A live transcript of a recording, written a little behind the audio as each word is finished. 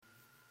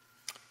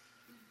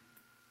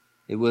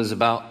It was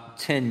about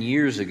 10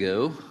 years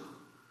ago,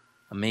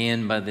 a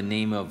man by the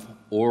name of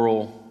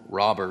Oral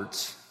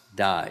Roberts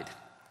died.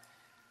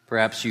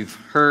 Perhaps you've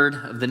heard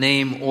of the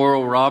name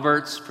Oral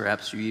Roberts.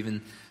 Perhaps you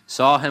even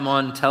saw him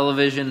on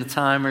television a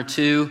time or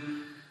two.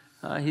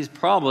 He's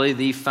probably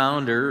the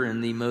founder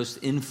and the most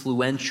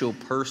influential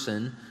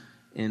person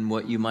in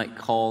what you might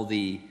call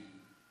the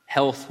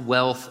health,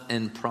 wealth,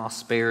 and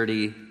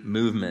prosperity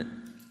movement,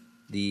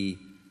 the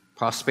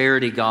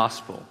prosperity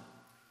gospel.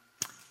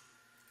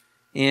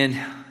 And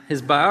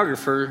his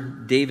biographer,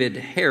 David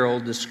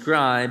Harrell,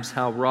 describes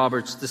how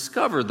Roberts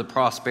discovered the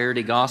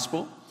prosperity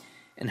gospel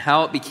and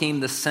how it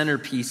became the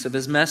centerpiece of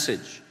his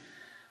message.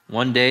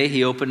 One day,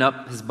 he opened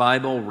up his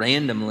Bible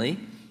randomly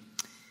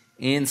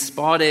and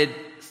spotted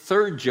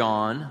 3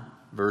 John,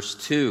 verse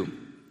 2,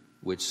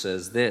 which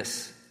says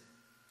this: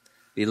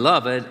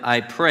 "Beloved, I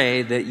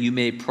pray that you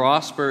may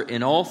prosper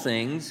in all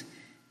things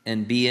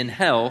and be in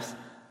health,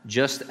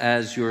 just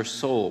as your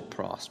soul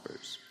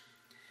prospers."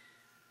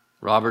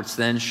 Roberts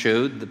then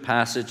showed the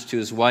passage to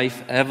his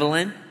wife,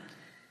 Evelyn,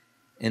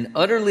 and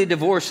utterly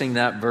divorcing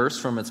that verse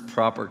from its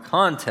proper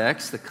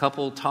context, the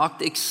couple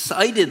talked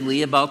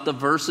excitedly about the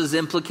verse's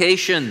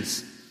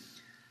implications.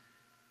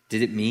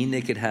 Did it mean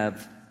they could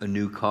have a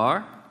new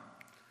car,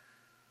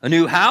 a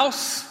new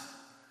house,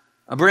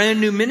 a brand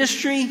new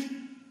ministry?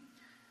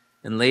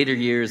 In later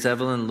years,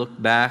 Evelyn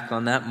looked back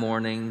on that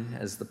morning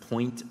as the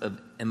point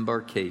of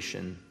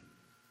embarkation.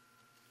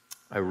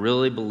 "I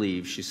really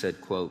believe," she said,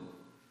 quote,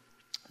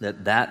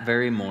 that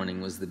very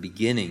morning was the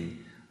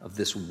beginning of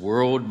this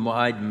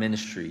worldwide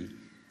ministry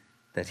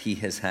that he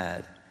has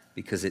had,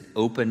 because it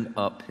opened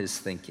up his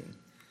thinking."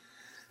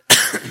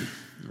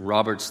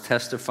 Roberts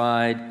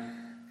testified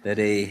that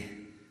a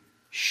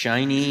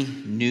shiny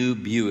new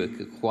Buick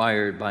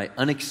acquired by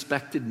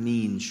unexpected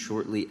means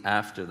shortly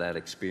after that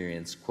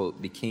experience, quote,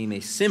 "became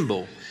a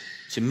symbol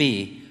to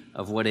me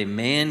of what a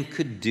man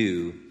could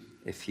do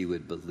if he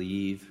would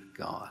believe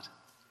God."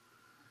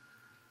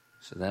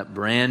 So that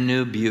brand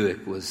new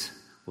Buick was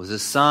a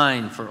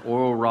sign for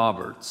Oral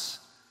Roberts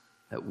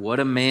that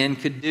what a man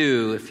could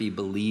do if he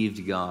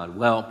believed God.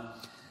 Well,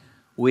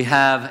 we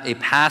have a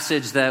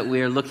passage that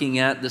we are looking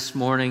at this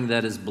morning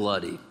that is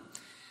bloody.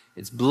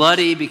 It's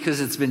bloody because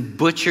it's been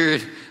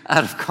butchered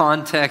out of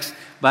context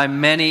by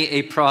many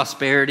a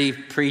prosperity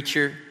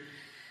preacher.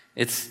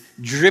 It's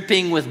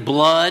dripping with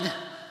blood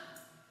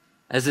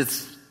as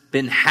it's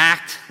been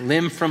hacked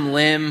limb from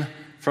limb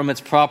from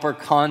its proper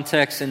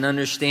context and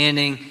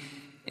understanding.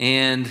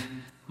 And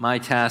my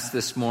task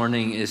this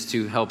morning is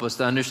to help us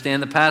to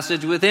understand the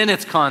passage within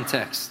its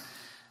context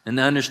and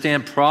to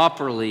understand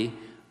properly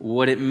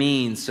what it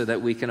means so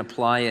that we can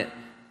apply it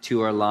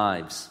to our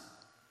lives.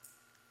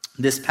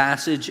 This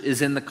passage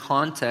is in the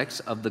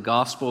context of the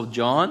Gospel of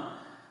John,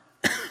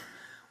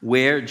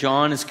 where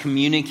John is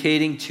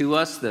communicating to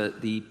us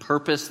the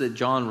purpose that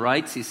John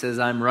writes. He says,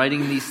 "I'm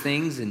writing these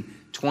things in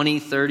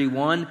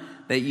 20:31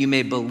 that you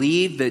may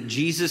believe that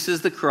Jesus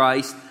is the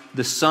Christ,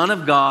 the Son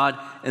of God,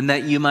 and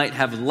that you might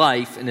have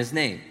life in his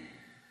name."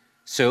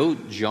 So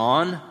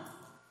John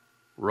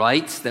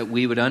writes that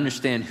we would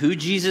understand who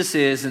Jesus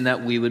is and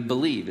that we would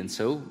believe. And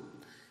so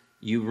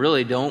you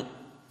really don't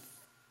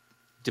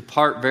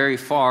depart very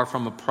far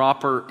from a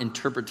proper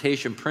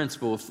interpretation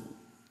principle. If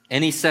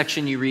any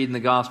section you read in the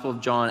Gospel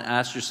of John,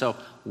 ask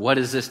yourself, what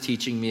is this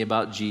teaching me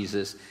about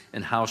Jesus,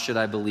 and how should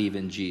I believe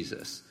in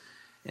Jesus?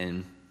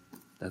 And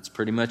that's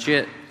pretty much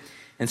it.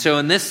 And so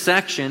in this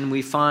section,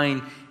 we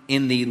find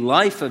in the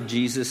life of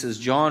Jesus, as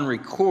John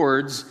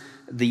records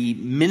the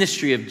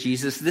ministry of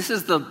Jesus, this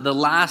is the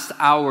last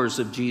hours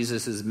of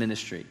Jesus'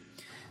 ministry.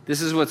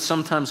 This is what's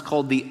sometimes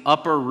called the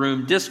upper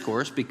room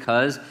discourse,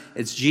 because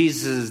it's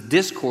Jesus'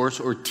 discourse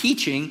or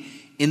teaching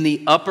in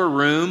the upper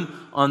room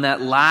on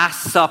that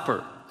Last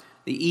Supper,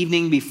 the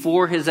evening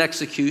before his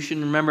execution.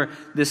 Remember,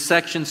 this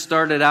section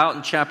started out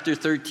in chapter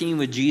 13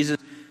 with Jesus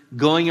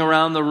going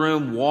around the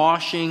room,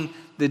 washing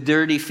the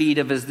dirty feet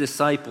of his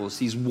disciples.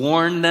 He's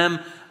warned them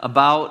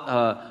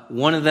about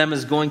one of them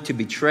is going to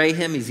betray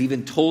him. He's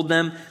even told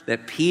them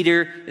that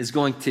Peter is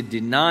going to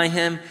deny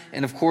him.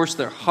 And of course,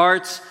 their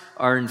hearts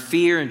are in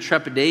fear and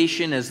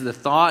trepidation as the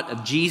thought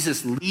of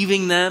Jesus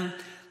leaving them,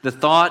 the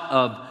thought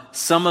of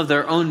some of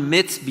their own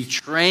midst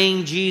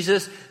betraying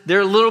Jesus.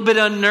 They're a little bit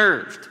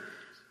unnerved.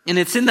 And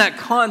it's in that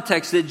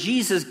context that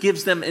Jesus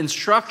gives them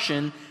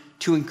instruction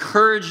to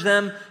encourage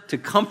them, to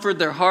comfort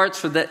their hearts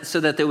so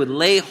that they would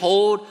lay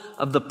hold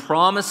of the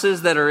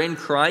promises that are in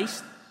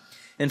Christ.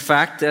 In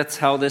fact, that's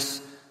how this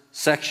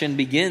section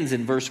begins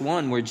in verse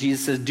 1, where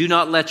Jesus says, "Do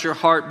not let your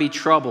heart be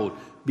troubled.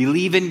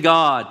 Believe in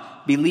God.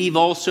 Believe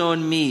also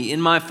in me.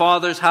 In my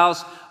Father's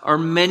house are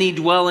many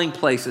dwelling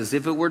places.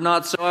 If it were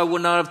not so, I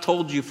would not have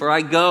told you. For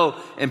I go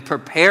and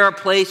prepare a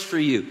place for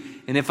you.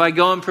 And if I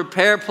go and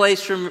prepare a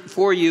place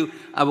for you,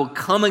 I will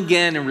come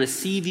again and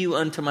receive you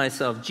unto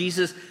myself."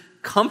 Jesus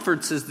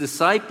comforts his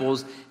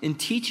disciples in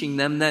teaching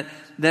them that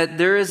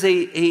there is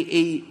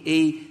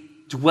a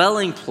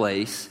dwelling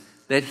place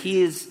that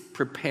he is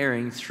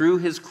preparing through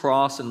his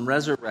cross and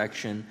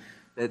resurrection,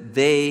 that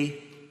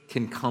they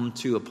can come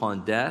to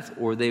upon death,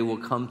 or they will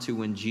come to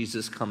when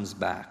Jesus comes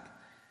back.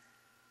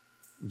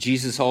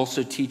 Jesus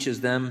also teaches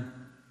them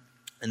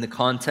in the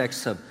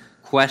context of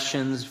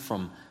questions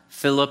from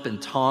Philip and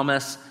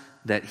Thomas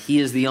that he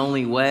is the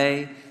only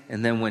way.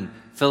 And then when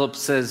Philip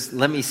says,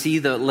 let us see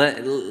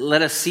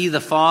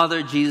the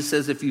Father, Jesus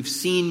says, if you've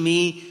seen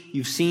me,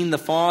 you've seen the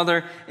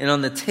Father. And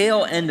on the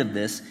tail end of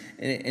this,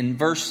 in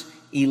verse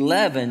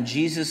 11,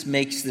 Jesus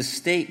makes this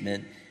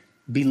statement,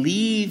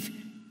 believe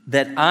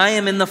that I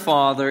am in the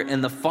Father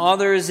and the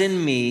Father is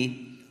in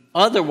me,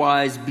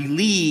 otherwise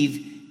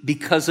believe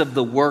because of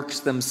the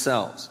works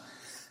themselves.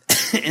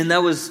 And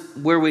that was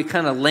where we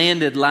kind of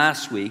landed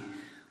last week,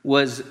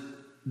 was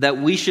that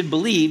we should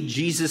believe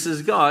Jesus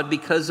is God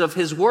because of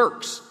his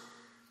works.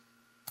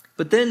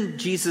 But then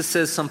Jesus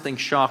says something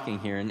shocking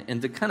here,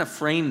 and to kind of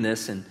frame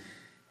this in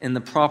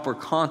the proper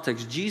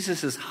context,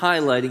 Jesus is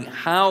highlighting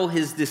how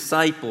his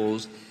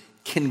disciples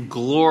can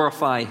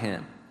glorify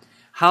him,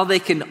 how they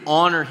can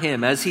honor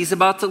him as he's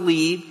about to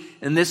leave,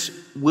 and this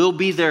will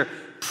be their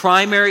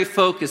primary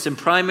focus and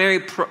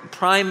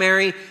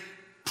primary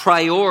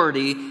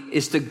priority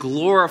is to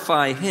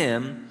glorify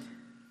him.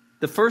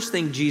 The first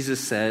thing Jesus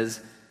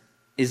says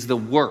is the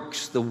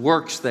works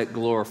that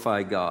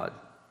glorify God.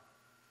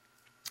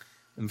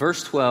 In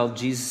verse 12,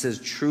 Jesus says,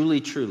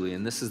 truly, truly,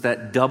 and this is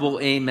that double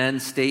amen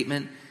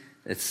statement.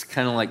 It's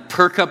kind of like,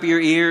 perk up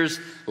your ears,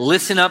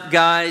 listen up,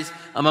 guys.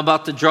 I'm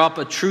about to drop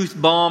a truth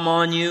bomb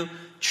on you.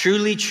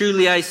 Truly,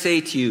 truly, I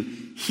say to you,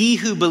 he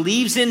who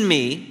believes in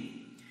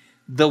me,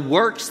 the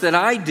works that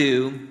I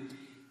do,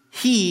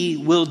 he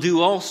will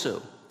do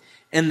also.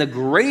 And the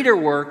greater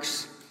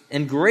works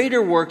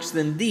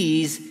than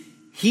these,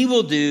 he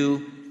will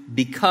do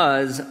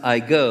because I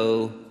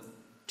go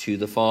to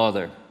the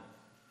Father.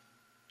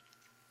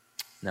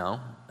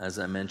 Now, as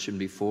I mentioned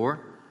before,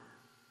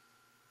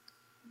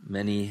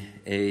 many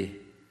a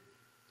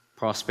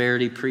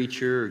prosperity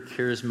preacher or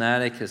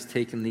charismatic has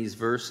taken these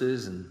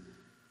verses and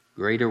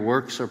greater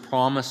works are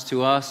promised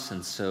to us.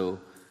 And so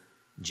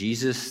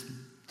Jesus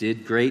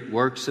did great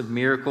works of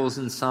miracles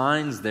and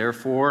signs,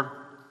 therefore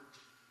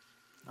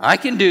I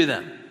can do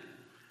them.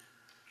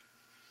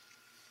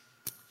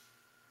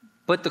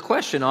 But the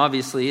question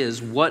obviously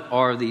is, what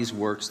are these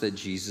works that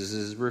Jesus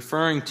is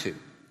referring to?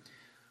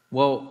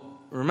 Well,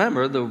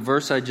 remember the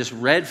verse I just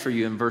read for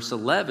you in verse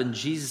 11,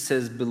 Jesus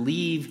says,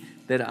 believe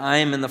that I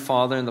am in the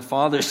Father and the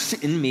Father is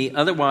in me,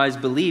 otherwise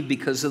believe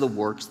because of the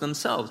works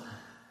themselves.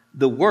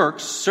 The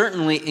works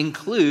certainly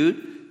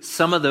include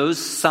some of those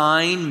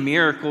sign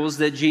miracles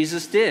that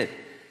Jesus did.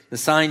 The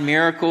sign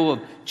miracle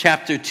of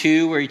chapter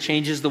 2 where he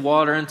changes the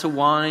water into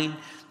wine.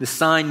 The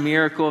sign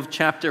miracle of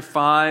chapter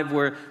 5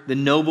 where the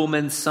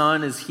nobleman's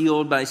son is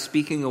healed by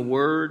speaking a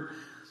word.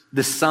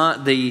 The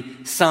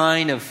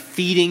sign of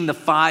feeding the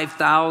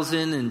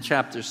 5,000 in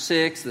chapter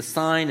 6. The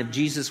sign of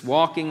Jesus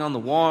walking on the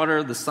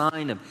water. The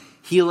sign of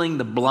healing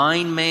the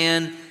blind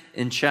man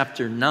in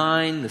chapter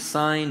 9. The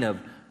sign of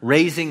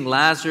raising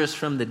Lazarus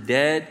from the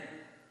dead.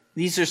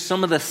 These are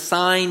some of the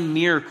sign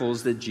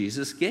miracles that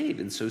Jesus gave.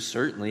 And so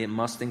certainly it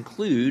must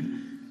include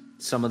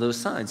some of those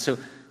signs.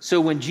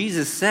 So when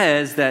Jesus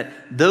says that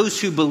those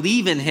who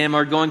believe in him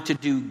are going to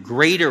do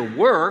greater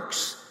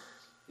works,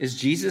 is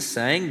Jesus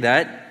saying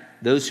that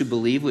those who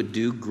believe would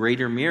do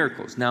greater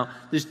miracles? Now,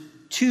 there's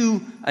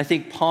two, I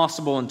think,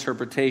 possible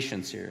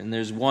interpretations here. And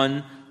there's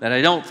one that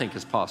I don't think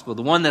is possible.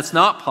 The one that's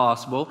not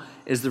possible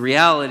is the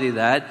reality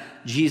that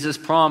Jesus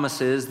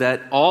promises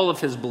that all of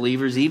his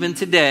believers, even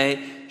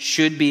today,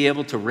 should be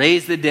able to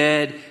raise the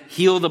dead,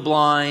 heal the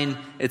blind,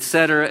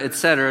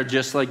 etc.,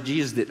 just like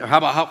Jesus did. Or how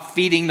about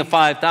feeding the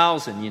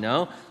 5,000,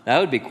 That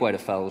would be quite a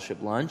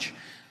fellowship lunch.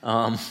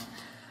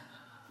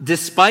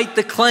 Despite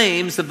the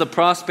claims of the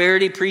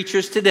prosperity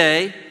preachers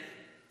today,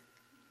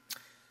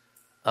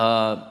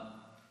 the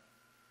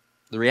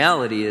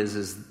reality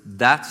is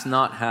that's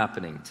not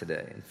happening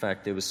today. In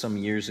fact, it was some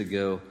years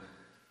ago,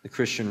 the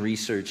Christian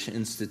Research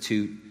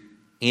Institute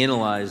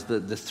analyzed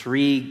the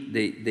three,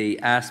 they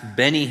asked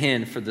Benny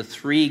Hinn for the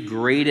three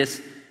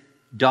greatest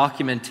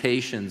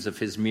documentations of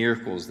his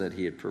miracles that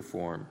he had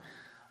performed.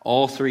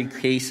 All three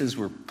cases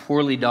were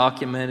poorly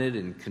documented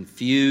and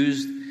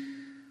confused.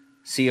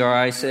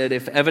 CRI said,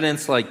 if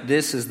evidence like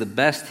this is the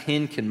best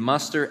Hinn can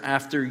muster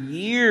after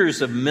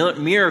years of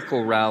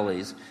miracle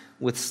rallies,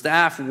 with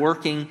staff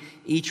working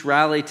each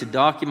rally to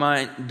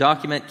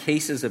document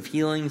cases of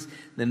healings,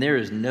 then there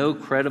is no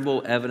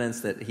credible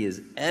evidence that he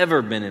has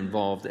ever been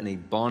involved in a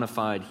bona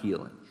fide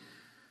healing.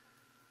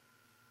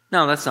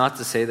 Now, that's not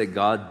to say that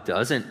God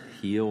doesn't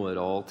heal at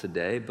all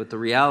today, but the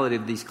reality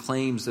of these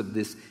claims of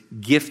this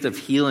gift of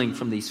healing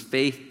from these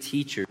faith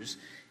teachers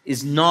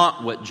is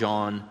not what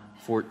John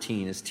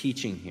 14 is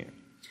teaching here.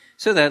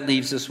 So that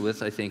leaves us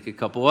with, I think, a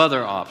couple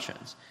other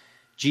options.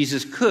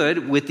 Jesus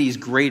could, with these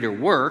greater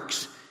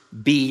works,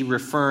 be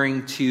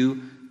referring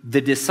to the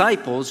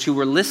disciples who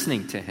were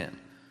listening to him.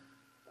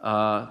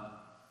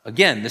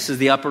 Again, this is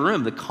the upper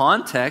room. The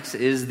context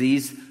is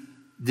these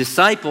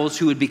disciples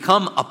who would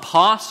become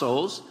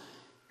apostles,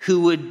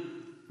 who would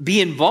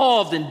be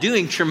involved in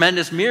doing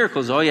tremendous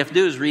miracles. All you have to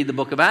do is read the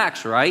book of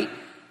Acts, right?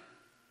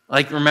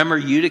 Like, remember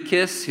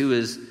Eutychus, who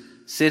was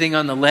sitting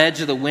on the ledge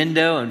of the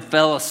window and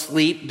fell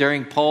asleep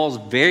during Paul's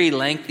very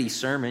lengthy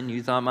sermon.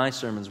 You thought my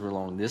sermons were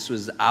long. This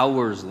was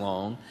hours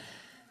long.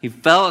 He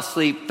fell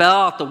asleep, fell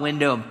out the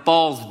window, and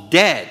falls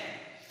dead.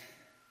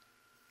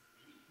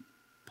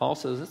 Paul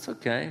says, it's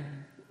okay.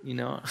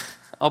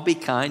 I'll be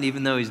kind.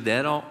 Even though he's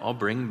dead, I'll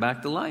bring him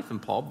back to life.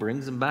 And Paul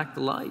brings him back to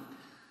life.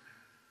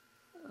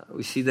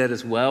 We see that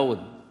as well with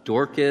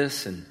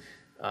Dorcas and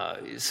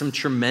some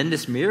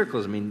tremendous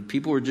miracles. I mean,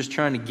 people were just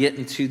trying to get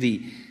into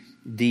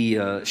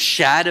the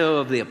shadow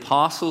of the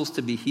apostles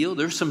to be healed.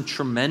 There's some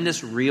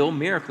tremendous real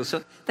miracles.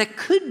 So that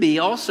could be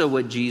also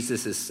what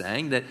Jesus is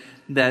saying,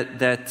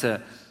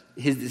 that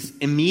his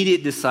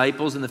immediate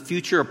disciples and the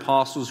future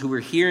apostles who were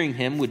hearing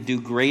him would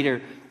do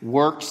greater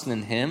works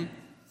than him.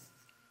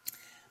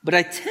 But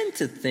I tend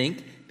to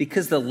think,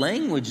 because the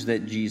language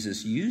that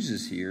Jesus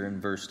uses here in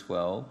verse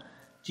 12,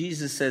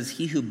 Jesus says,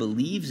 he who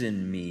believes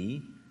in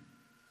me,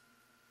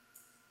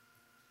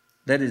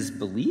 that is,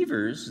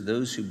 believers,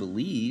 those who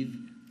believe,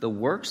 the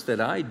works that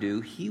I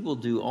do, he will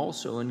do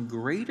also, and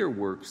greater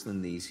works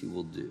than these he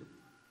will do.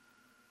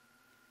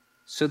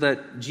 So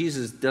that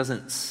Jesus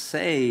doesn't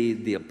say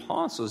the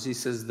apostles, he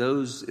says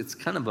those, it's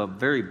kind of a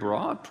very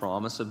broad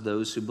promise of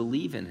those who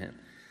believe in him.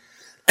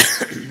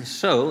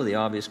 So the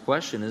obvious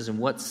question is, in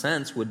what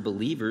sense would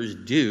believers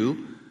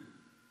do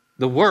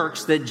the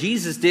works that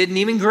Jesus did, and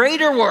even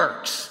greater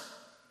works?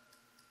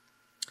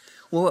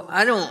 Well,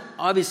 I don't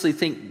obviously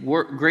think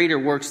greater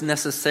works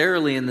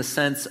necessarily in the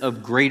sense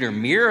of greater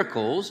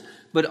miracles,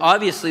 but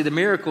obviously the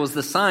miracles,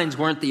 the signs,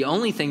 weren't the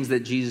only things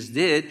that Jesus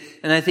did.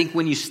 And I think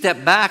when you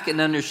step back and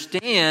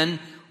understand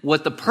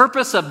what the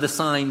purpose of the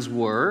signs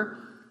were,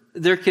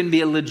 there can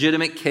be a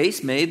legitimate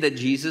case made that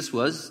Jesus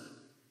was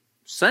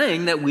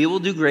saying that we will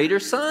do greater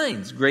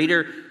signs,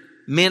 greater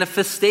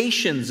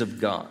manifestations of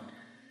God.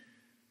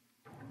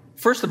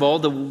 First of all,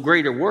 the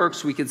greater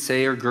works, we could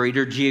say, are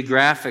greater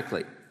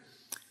geographically.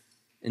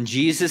 In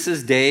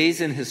Jesus'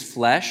 days, in his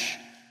flesh,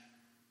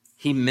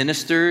 he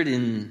ministered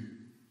in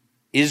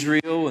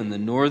Israel and the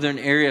northern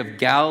area of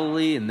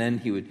Galilee, and then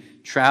he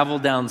would travel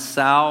down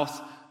south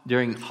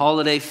during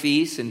holiday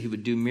feasts, and he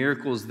would do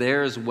miracles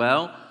there as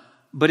well.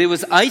 But it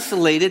was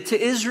isolated to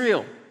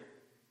Israel.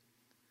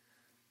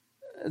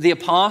 The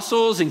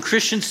apostles and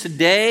Christians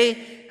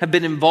today have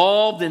been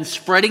involved in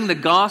spreading the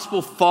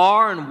gospel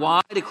far and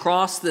wide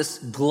across this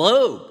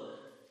globe.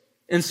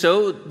 And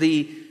so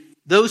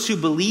those who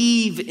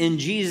believe in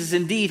Jesus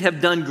indeed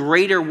have done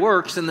greater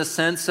works in the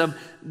sense of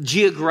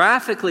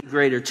geographically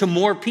greater to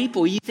more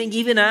people. You think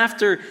even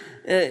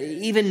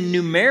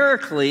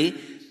numerically,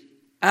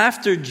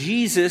 after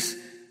Jesus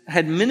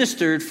had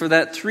ministered for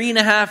that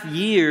 3.5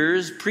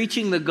 years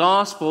preaching the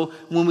gospel,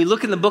 when we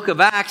look in the book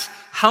of Acts,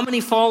 how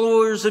many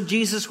followers of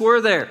Jesus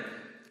were there?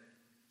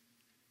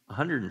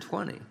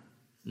 120.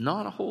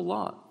 Not a whole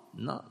lot.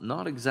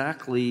 Not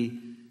exactly,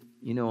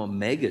 a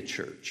mega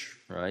church,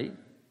 right?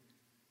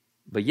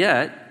 But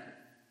yet,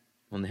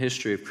 when the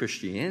history of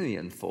Christianity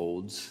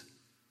unfolds,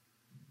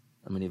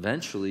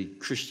 eventually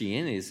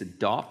Christianity is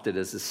adopted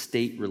as a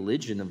state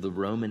religion of the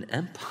Roman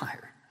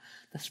Empire.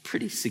 That's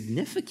pretty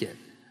significant.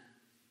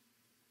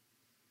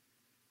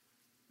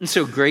 And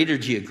so greater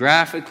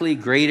geographically,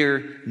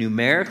 greater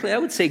numerically, I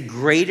would say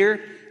greater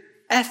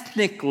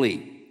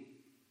ethnically.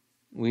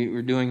 We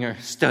were doing our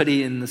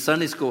study in the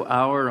Sunday school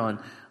hour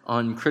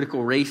on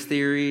critical race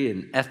theory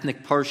and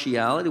ethnic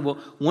partiality. Well,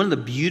 one of the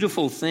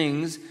beautiful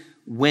things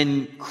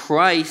when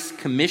Christ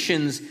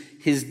commissions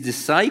his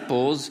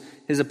disciples,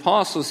 his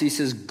apostles, he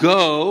says,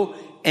 go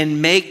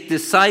and make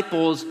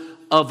disciples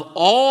of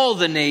all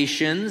the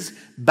nations,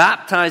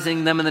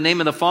 baptizing them in the name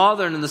of the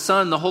Father and in the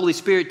Son and the Holy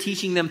Spirit,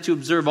 teaching them to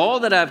observe all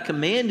that I've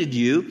commanded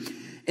you,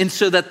 and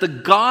so that the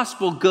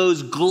gospel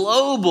goes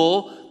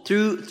global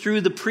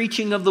through the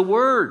preaching of the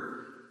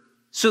word.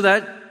 So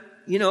that,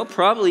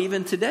 probably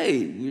even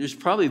today, there's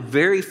probably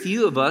very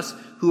few of us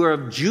who are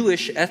of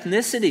Jewish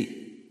ethnicity,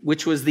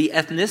 which was the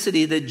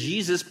ethnicity that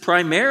Jesus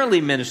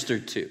primarily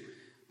ministered to.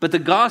 But the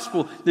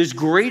gospel, there's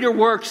greater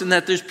works in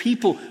that there's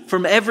people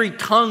from every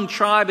tongue,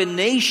 tribe, and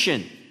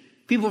nation.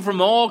 People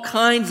from all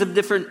kinds of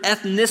different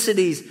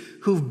ethnicities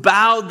who've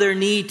bowed their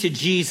knee to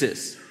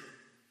Jesus.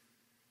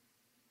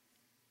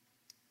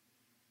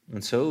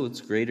 And so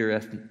it's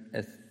greater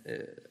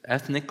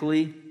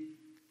ethnically,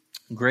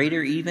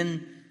 greater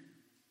even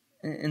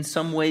in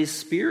some ways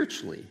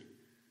spiritually.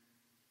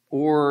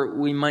 Or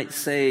we might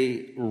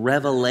say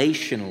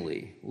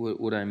revelationally.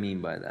 What I mean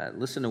by that?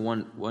 Listen to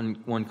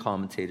one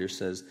commentator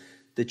says,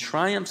 the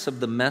triumphs of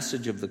the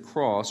message of the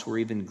cross were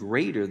even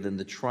greater than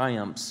the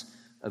triumphs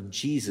of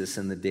Jesus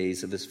in the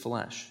days of his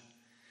flesh.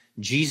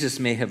 Jesus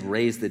may have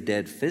raised the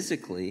dead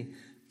physically,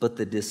 but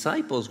the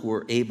disciples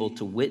were able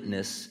to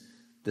witness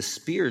the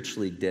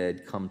spiritually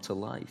dead come to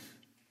life.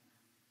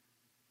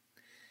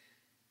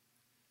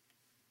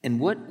 And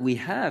what we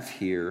have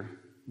here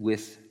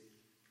with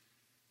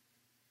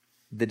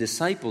the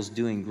disciples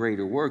doing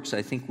greater works,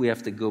 I think we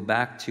have to go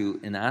back to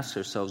and ask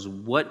ourselves,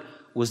 what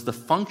was the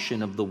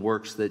function of the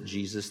works that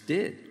Jesus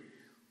did?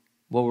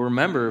 Well,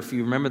 remember, if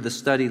you remember the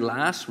study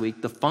last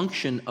week, the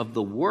function of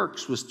the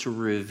works was to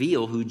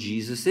reveal who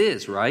Jesus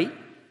is, right?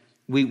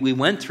 We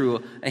went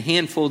through a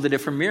handful of the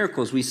different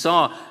miracles. We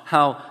saw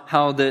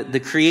how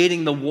the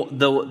creating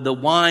the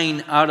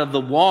wine out of the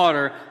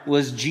water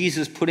was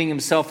Jesus putting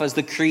himself as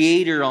the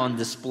creator on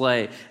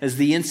display, as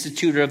the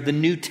institutor of the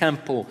new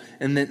temple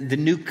and the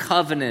new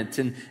covenant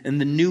and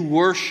the new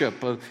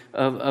worship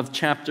of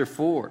chapter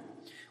 4.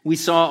 We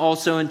saw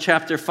also in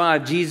chapter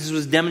 5, Jesus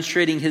was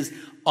demonstrating his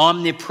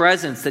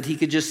omnipresence, that he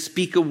could just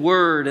speak a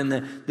word and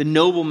the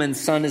nobleman's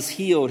son is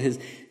healed.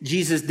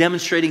 Jesus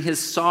demonstrating his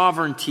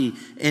sovereignty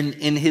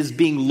in his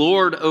being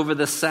Lord over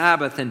the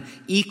Sabbath and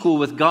equal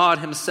with God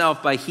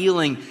himself by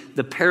healing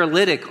the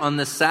paralytic on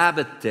the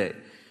Sabbath day.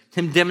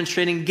 Him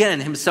demonstrating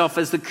again himself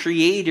as the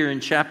creator in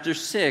chapter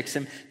 6,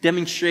 and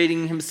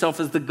demonstrating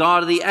himself as the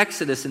God of the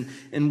Exodus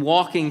and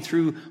walking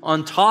through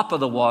on top of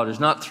the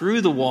waters, not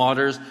through the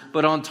waters,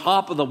 but on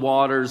top of the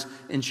waters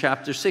in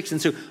chapter 6.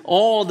 And so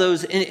all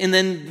those, and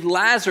then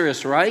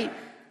Lazarus, right?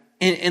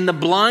 And the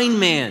blind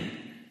man.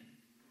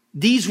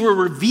 These were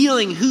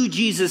revealing who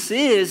Jesus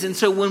is. And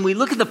so when we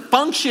look at the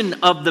function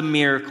of the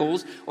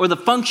miracles or the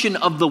function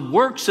of the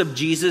works of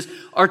Jesus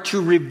are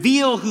to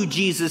reveal who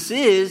Jesus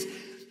is,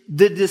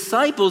 the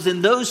disciples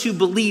and those who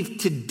believe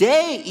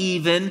today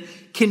even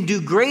can do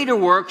greater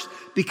works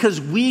because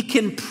we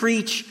can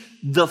preach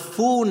the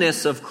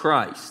fullness of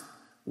Christ.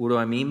 What do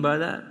I mean by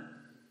that?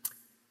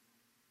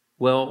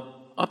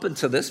 Well, up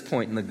until this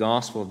point in the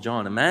Gospel of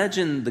John,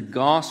 imagine the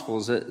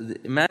Gospels,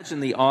 imagine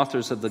the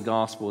authors of the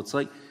Gospel. It's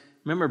like,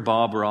 remember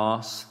Bob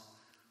Ross?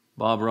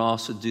 Bob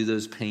Ross would do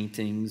those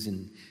paintings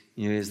and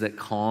he has that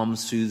calm,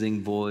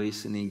 soothing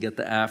voice and he'd get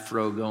the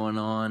afro going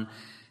on.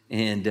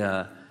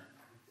 And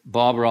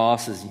Bob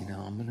Ross is,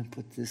 I'm going to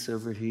put this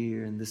over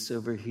here and this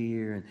over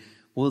here. And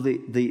well,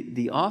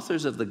 the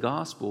authors of the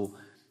gospel,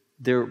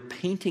 they're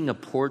painting a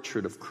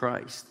portrait of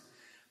Christ.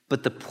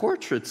 But the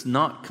portrait's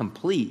not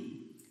complete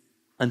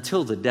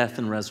until the death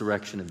and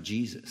resurrection of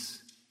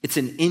Jesus. It's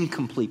an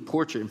incomplete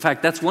portrait. In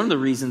fact, that's one of the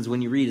reasons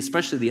when you read,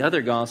 especially the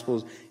other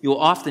gospels, you'll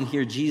often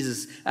hear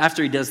Jesus,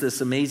 after he does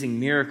this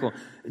amazing miracle,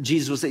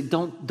 Jesus will say,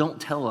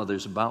 don't tell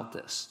others about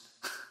this.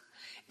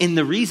 And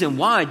the reason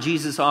why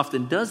Jesus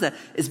often does that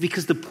is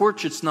because the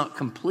portrait's not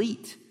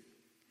complete.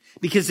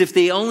 Because if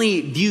they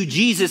only view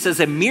Jesus as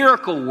a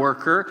miracle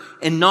worker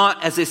and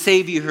not as a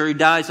savior who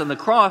dies on the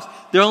cross,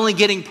 they're only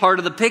getting part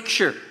of the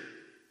picture.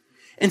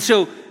 And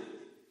so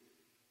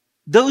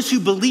those who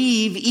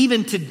believe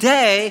even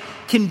today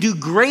can do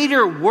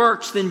greater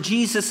works than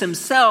Jesus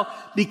himself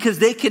because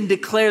they can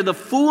declare the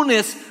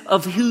fullness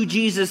of who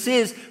Jesus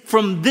is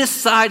from this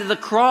side of the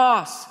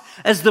cross.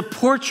 As the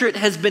portrait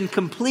has been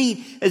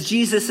complete, as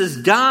Jesus has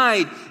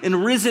died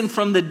and risen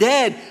from the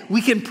dead,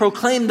 we can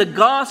proclaim the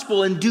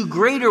gospel and do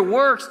greater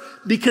works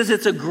because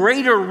it's a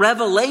greater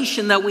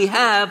revelation that we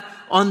have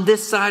on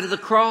this side of the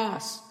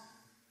cross.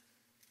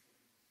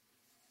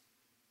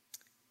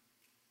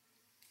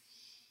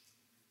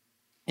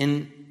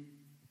 And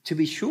to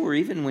be sure,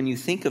 even when you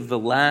think of the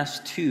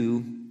last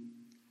two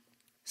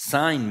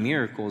sign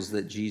miracles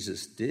that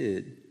Jesus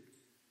did,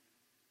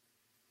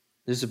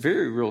 there's a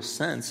very real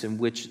sense in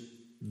which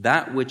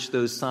that which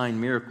those sign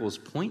miracles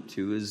point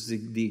to is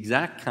the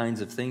exact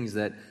kinds of things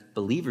that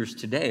believers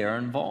today are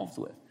involved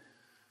with.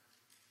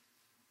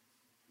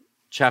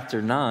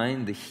 Chapter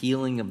 9, the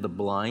healing of the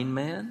blind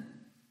man,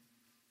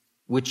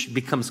 which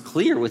becomes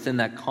clear within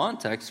that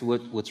context.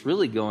 What's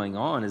really going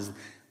on is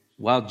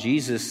while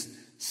Jesus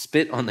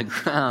spit on the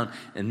ground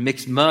and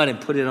mixed mud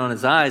and put it on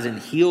his eyes and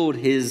healed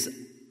his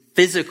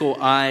physical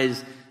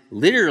eyes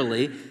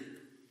literally,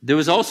 there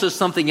was also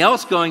something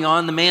else going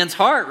on in the man's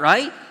heart,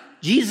 right?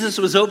 Jesus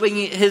was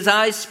opening his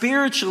eyes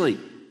spiritually.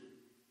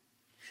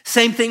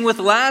 Same thing with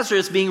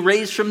Lazarus being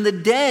raised from the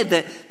dead,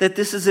 that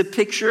this is a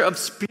picture of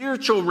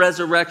spiritual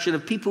resurrection,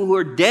 of people who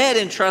are dead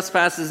in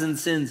trespasses and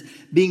sins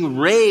being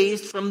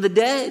raised from the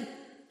dead.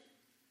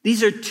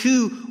 These are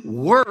two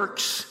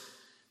works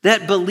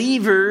that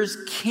believers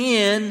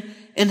can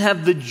and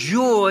have the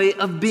joy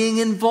of being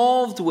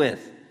involved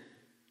with.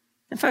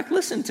 In fact,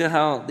 listen to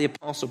how the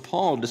Apostle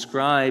Paul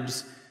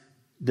describes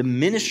the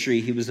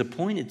ministry he was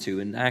appointed to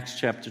in Acts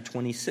chapter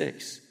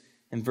 26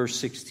 and verse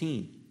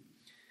 16.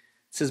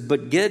 It says,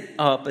 "But get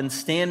up and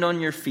stand on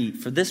your feet.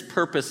 For this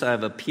purpose I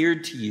have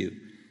appeared to you,"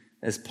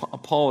 as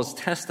Paul is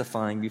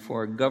testifying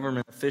before a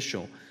government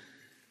official,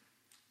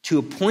 "to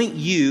appoint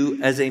you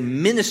as a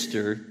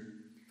minister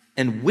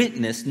and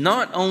witness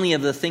not only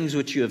of the things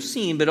which you have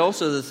seen, but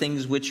also the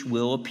things which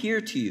will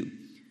appear to you."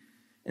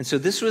 And so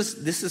this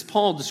is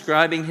Paul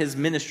describing his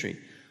ministry.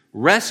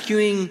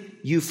 "Rescuing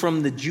you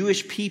from the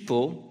Jewish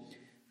people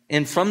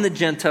and from the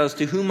Gentiles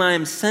to whom I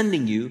am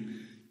sending you,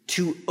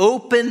 to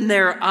open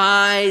their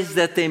eyes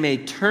that they may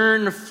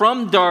turn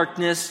from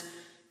darkness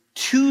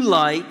to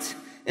light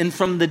and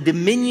from the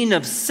dominion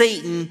of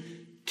Satan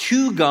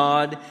to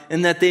God,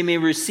 and that they may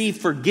receive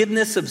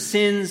forgiveness of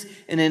sins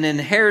and an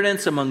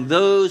inheritance among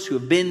those who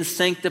have been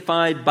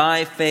sanctified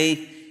by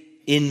faith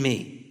in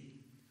me."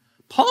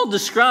 Paul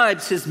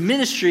describes his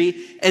ministry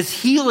as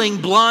healing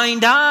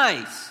blind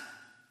eyes.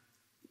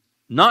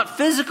 Not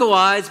physical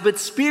eyes, but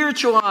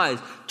spiritual eyes,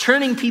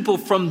 turning people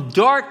from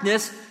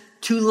darkness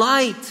to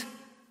light.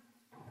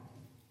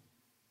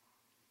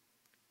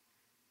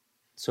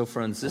 So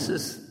friends, this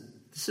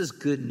is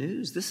good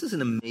news. This is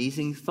an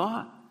amazing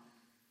thought.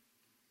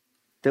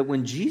 That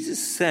when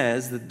Jesus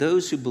says that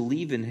those who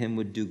believe in him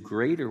would do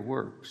greater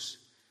works,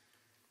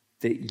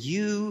 that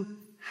you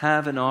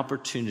have an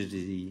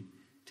opportunity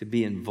to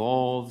be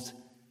involved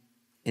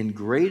in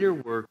greater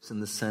works in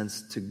the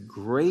sense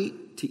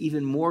to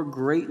even more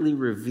greatly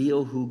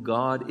reveal who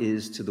God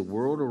is to the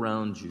world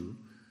around you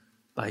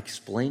by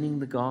explaining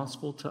the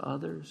gospel to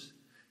others,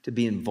 to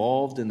be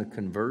involved in the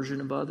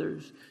conversion of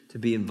others, to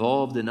be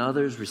involved in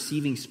others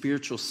receiving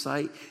spiritual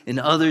sight, and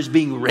others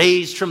being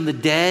raised from the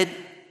dead.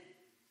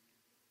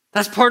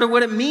 That's part of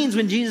what it means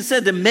when Jesus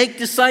said to make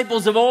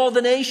disciples of all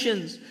the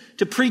nations,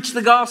 to preach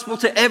the gospel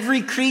to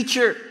every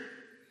creature.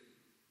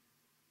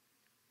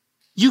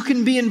 You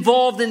can be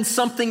involved in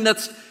something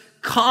that's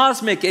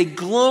cosmic, a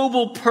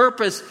global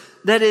purpose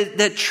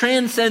that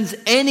transcends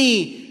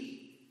any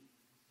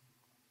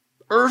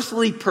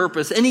earthly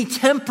purpose, any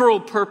temporal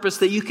purpose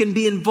that you can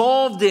be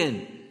involved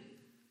in.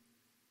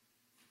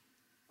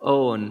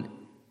 Oh, and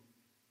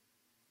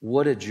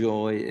what a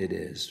joy it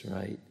is,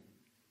 right?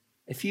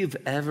 If you've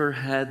ever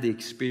had the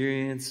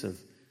experience of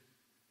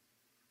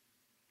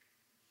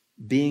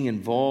being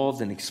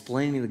involved in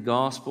explaining the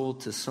gospel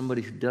to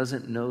somebody who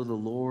doesn't know the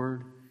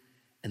Lord,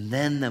 and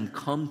then them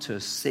come to a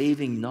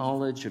saving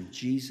knowledge of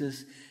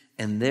Jesus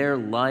and their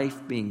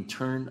life being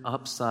turned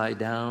upside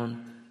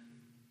down,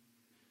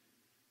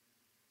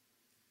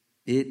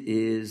 it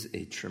is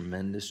a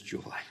tremendous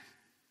joy.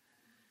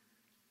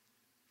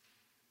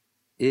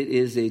 It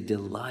is a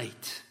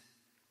delight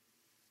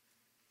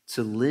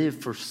to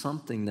live for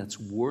something that's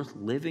worth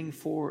living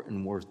for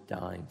and worth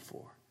dying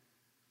for.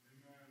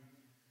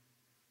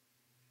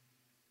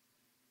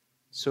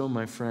 So,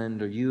 my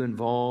friend, are you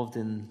involved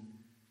in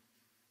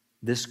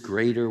this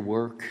greater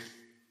work?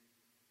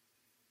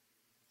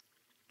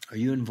 Are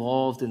you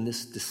involved in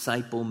this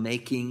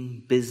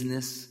disciple-making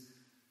business?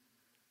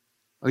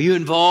 Are you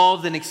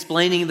involved in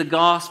explaining the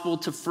gospel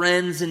to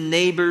friends and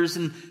neighbors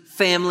and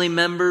family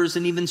members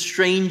and even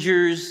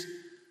strangers?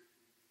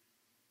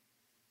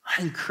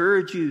 I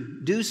encourage you,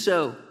 do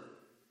so.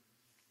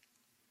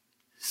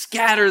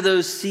 Scatter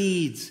those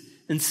seeds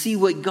and see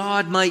what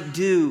God might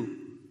do.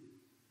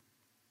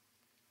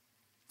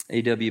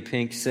 A.W.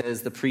 Pink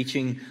says, the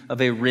preaching of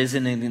a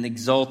risen and an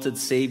exalted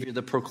Savior,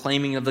 the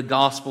proclaiming of the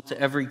gospel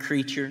to every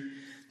creature,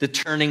 the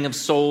turning of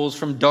souls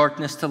from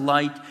darkness to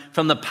light,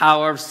 from the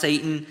power of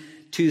Satan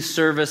to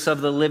service of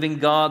the living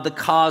God, the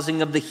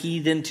causing of the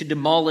heathen to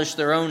demolish with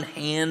their own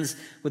hands,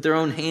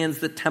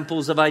 the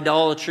temples of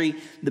idolatry,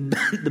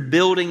 the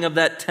building of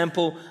that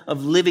temple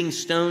of living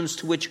stones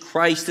to which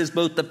Christ is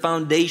both the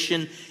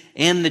foundation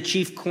and the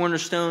chief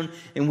cornerstone,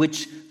 in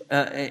which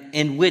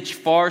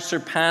far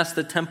surpass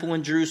the temple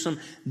in Jerusalem.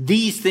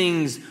 These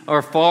things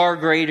are far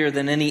greater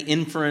than any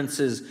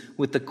inferences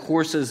with the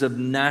courses of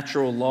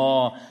natural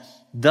law.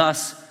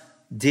 Thus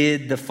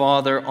did the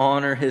Father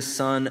honor his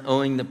Son,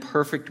 owing the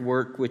perfect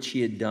work which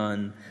he had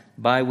done,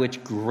 by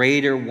which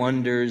greater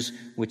wonders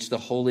which the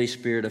Holy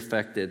Spirit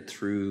effected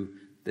through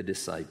the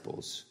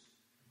disciples.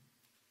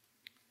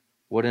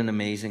 What an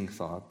amazing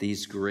thought,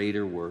 these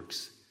greater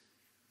works.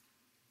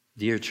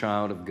 Dear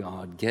child of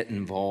God, get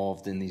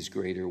involved in these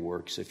greater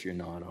works if you're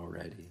not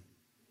already.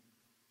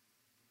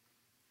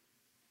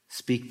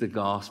 Speak the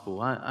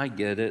gospel. I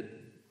get it.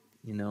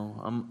 You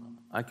know,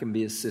 I can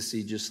be a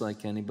sissy just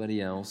like anybody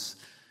else.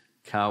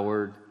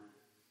 Coward.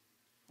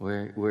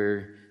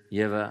 Where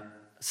you have a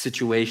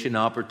situation,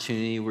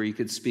 opportunity where you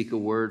could speak a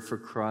word for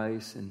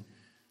Christ and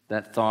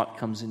that thought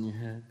comes in your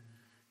head.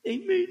 They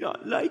may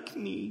not like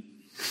me.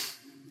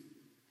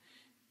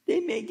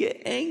 They may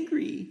get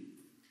angry.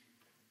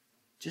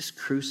 Just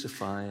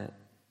crucify it.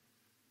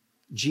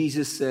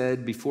 Jesus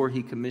said before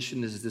he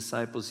commissioned his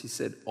disciples, he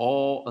said,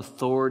 all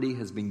authority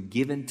has been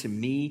given to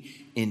me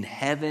in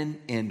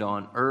heaven and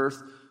on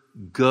earth.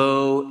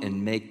 Go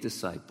and make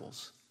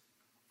disciples.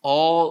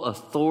 All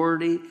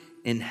authority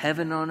in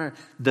heaven and on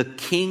earth. The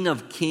King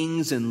of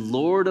Kings and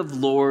Lord of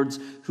Lords,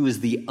 who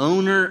is the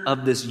owner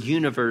of this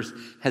universe,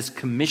 has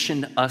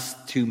commissioned us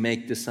to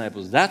make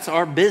disciples. That's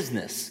our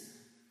business.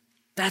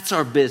 That's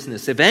our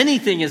business. If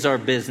anything is our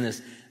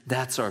business,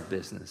 that's our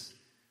business.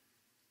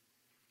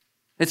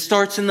 It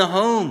starts in the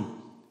home,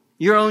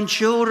 your own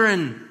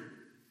children.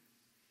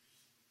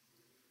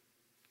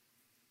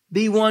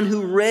 Be one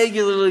who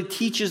regularly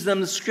teaches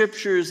them the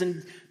scriptures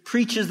and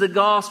preaches the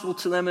gospel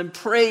to them and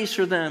prays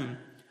for them.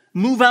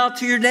 Move out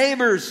to your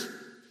neighbors.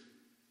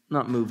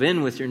 Not move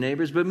in with your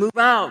neighbors, but move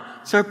out.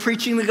 Start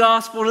preaching the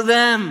gospel to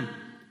them.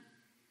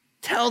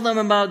 Tell them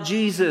about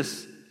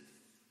Jesus.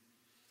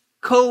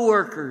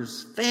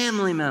 Co-workers,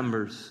 family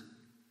members.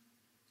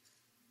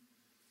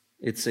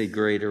 It's a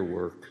greater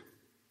work.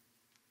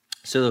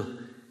 So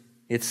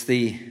it's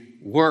the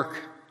work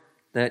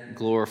that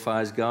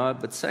glorifies God,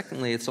 but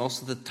secondly, it's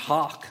also the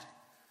talk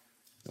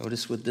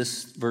Notice what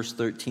this verse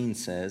 13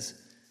 says.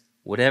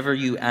 Whatever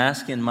you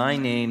ask in my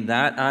name,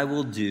 that I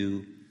will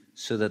do,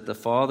 so that the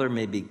Father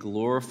may be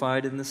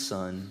glorified in the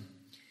Son.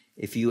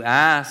 If you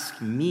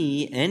ask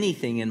me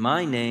anything in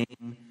my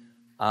name,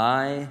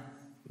 I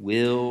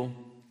will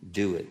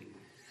do it.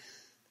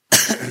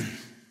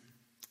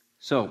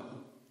 So,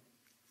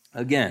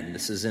 again,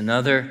 this is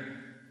another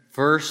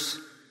verse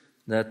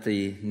that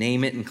the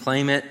name it and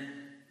claim it,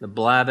 the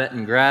blab it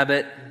and grab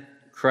it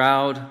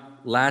crowd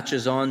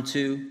latches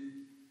onto.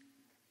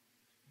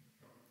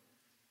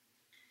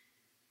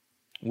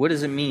 What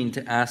does it mean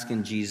to ask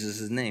in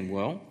Jesus' name?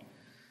 Well,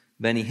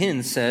 Benny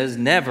Hinn says,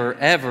 never,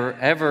 ever,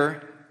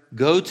 ever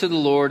go to the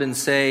Lord and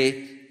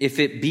say, if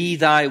it be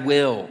thy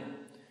will.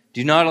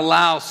 Do not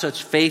allow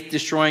such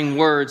faith-destroying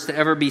words to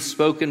ever be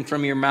spoken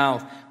from your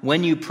mouth.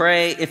 When you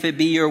pray, if it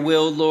be your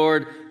will,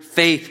 Lord,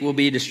 faith will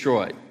be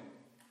destroyed.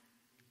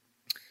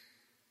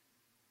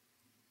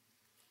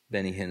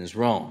 Benny Hinn is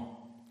wrong,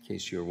 in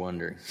case you're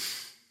wondering.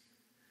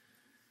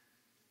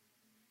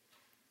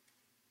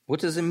 What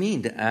does it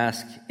mean to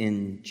ask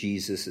in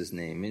Jesus'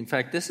 name? In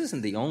fact, this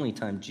isn't the only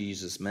time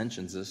Jesus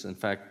mentions this. In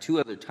fact, 2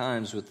 other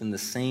times within the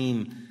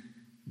same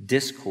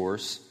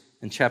discourse.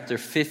 In chapter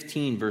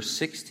 15, verse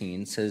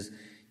 16, says,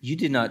 you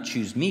did not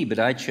choose me, but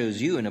I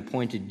chose you and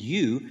appointed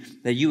you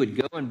that you would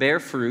go and bear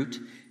fruit,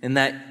 and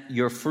that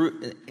your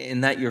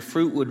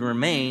fruit would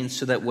remain,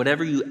 so that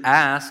whatever you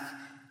ask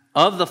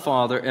of the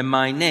Father in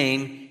my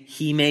name,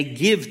 he may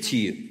give to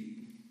you.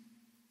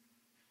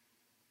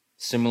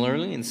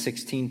 Similarly, in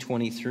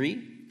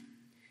 16:23,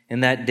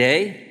 in that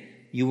day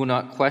you will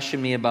not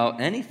question me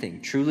about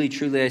anything. Truly,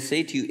 truly, I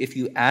say to you, if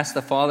you ask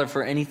the Father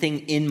for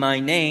anything in my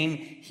name,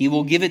 he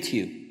will give it to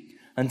you.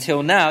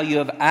 Until now, you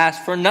have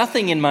asked for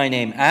nothing in my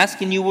name.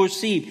 Ask and you will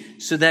receive,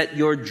 so that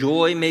your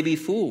joy may be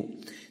full.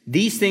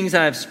 These things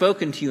I have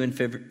spoken to you in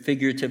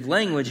figurative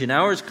language. An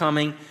hour is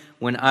coming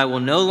when I will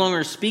no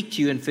longer speak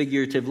to you in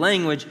figurative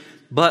language,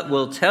 but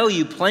will tell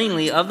you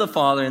plainly of the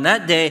Father. In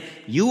that day,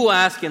 you will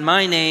ask in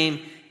my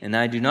name, and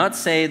I do not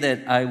say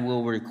that I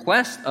will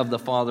request of the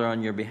Father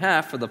on your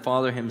behalf, for the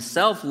Father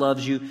himself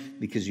loves you,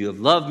 because you have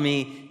loved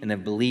me and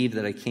have believed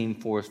that I came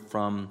forth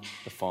from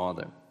the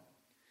Father.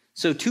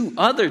 So 2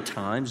 other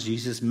times,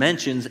 Jesus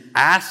mentions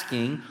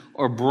asking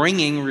or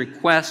bringing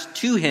requests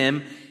to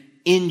him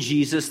in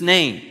Jesus'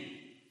 name.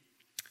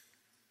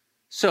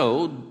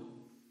 So,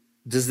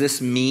 does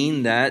this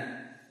mean that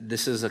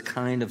this is a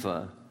kind of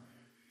a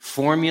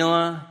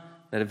formula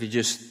that if you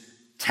just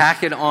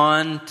tack it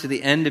on to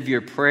the end of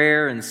your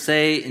prayer and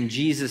say in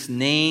Jesus'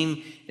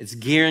 name, it's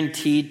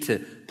guaranteed to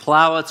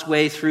plow its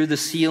way through the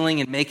ceiling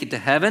and make it to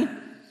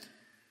heaven?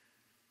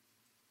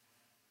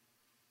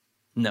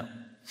 No.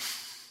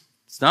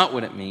 It's not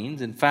what it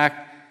means. In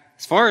fact,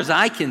 as far as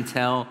I can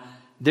tell,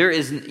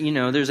 there's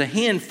a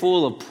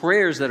handful of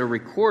prayers that are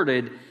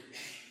recorded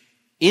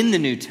in the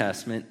New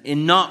Testament,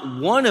 and not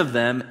one of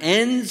them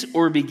ends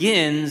or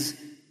begins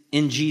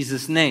in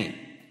Jesus' name.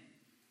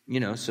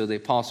 So the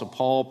Apostle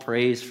Paul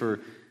prays for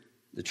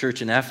the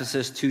church in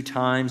Ephesus 2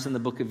 times in the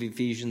book of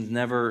Ephesians,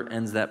 never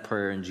ends that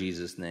prayer in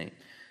Jesus' name.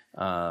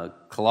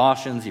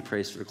 Colossians, he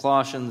prays for the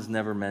Colossians,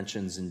 never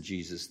mentions in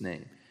Jesus'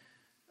 name.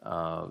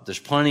 There's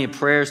plenty of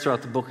prayers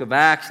throughout the book of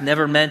Acts,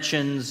 never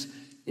mentions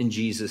in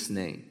Jesus'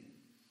 name.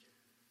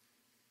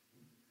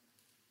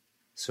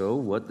 So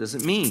what does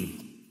it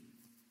mean?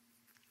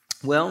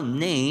 Well,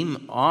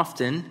 name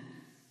often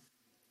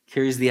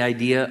carries the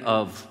idea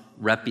of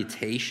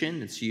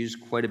reputation. It's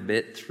used quite a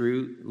bit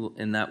through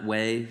in that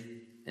way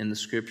in the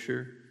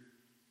Scripture.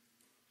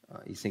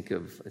 You think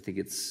of, I think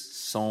it's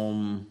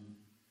Psalm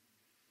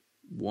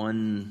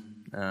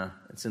 1,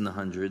 it's in the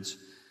hundreds.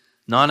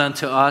 Not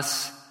unto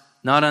us,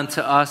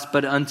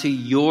 but unto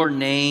your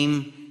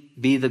name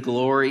be the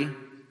glory.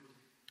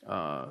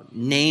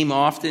 Name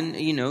often,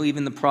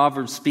 even the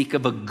Proverbs speak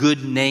of a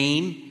good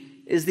name,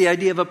 is the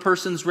idea of a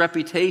person's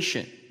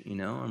reputation. I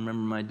remember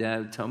my dad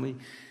would tell me,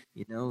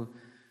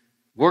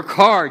 work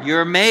hard,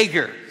 you're a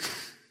maker.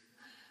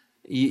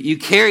 You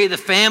carry the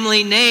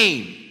family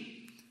name.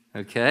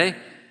 Okay?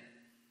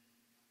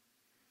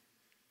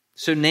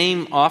 So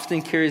name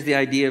often carries the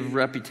idea of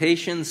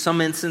reputation. In some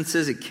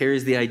instances, it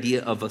carries the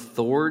idea of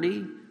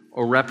authority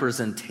or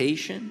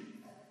representation.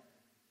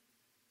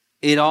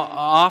 It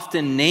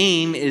often,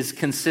 name is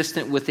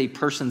consistent with a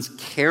person's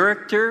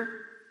character.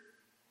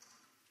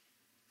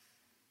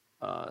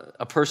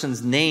 A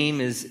person's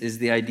name is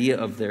the idea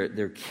of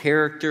their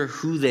character,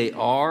 who they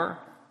are.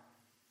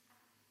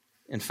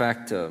 In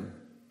fact,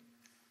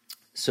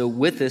 so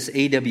with this,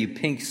 A.W.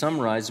 Pink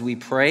summarized, we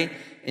pray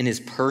in his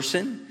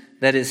person,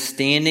 that is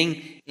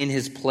standing in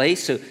his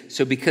place.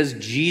 So because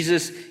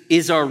Jesus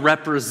is our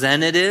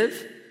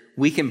representative,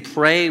 we can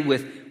pray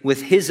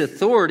with his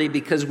authority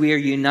because we are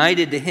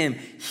united to him.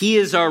 He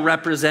is our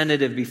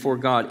representative before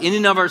God. In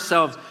and of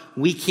ourselves,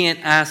 we can't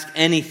ask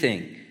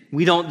anything.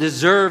 We don't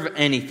deserve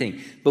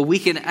anything. But we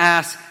can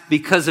ask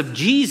because of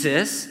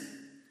Jesus.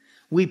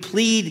 We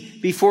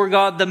plead before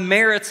God the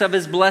merits of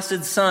his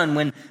blessed Son.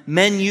 When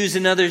men use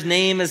another's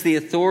name as the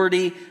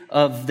authority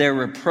of their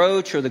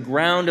reproach or the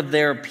ground of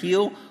their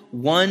appeal,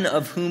 one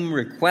of whom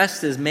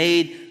request is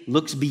made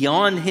looks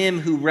beyond him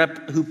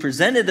who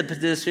presented the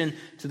petition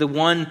to the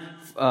one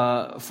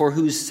for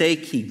whose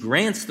sake he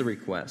grants the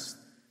request.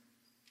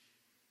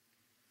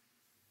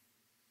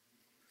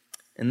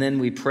 And then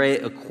we pray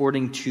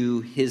according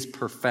to his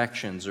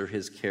perfections or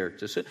his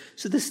character. So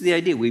this is the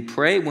idea. We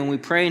pray. When we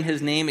pray in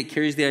his name, it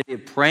carries the idea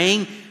of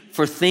praying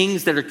for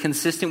things that are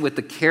consistent with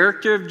the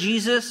character of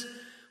Jesus,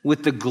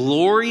 with the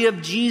glory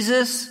of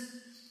Jesus,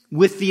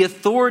 with the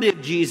authority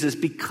of Jesus.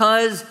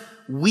 Because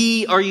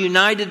we are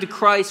united to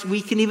Christ,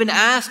 we can even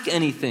ask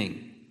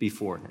anything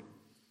before him.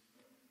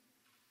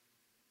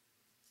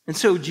 And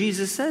so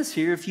Jesus says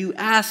here, if you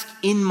ask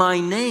in my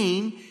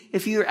name,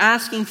 if you're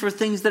asking for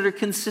things that are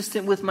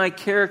consistent with my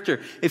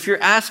character, if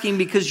you're asking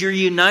because you're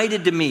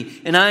united to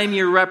me and I am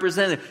your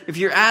representative, if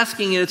you're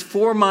asking and it's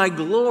for my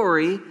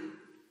glory,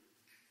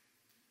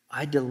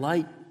 I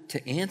delight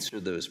to answer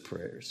those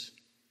prayers.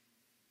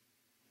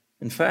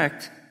 In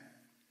fact,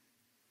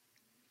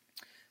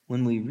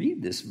 when we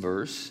read this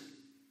verse,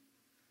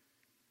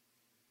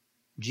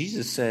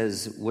 Jesus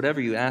says,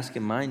 whatever you ask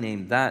in my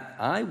name, that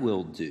I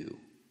will do.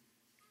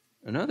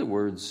 In other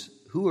words,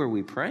 who are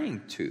we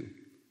praying to?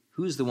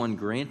 Who's the one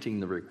granting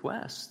the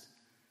request?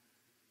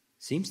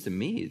 Seems to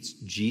me it's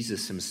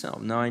Jesus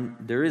himself. Now,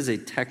 there is a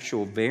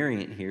textual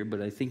variant here,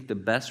 but I think the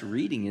best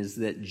reading is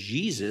that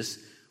Jesus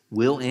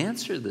will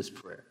answer this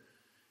prayer.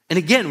 And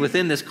again,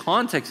 within this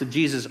context of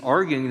Jesus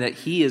arguing that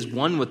he is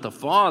one with the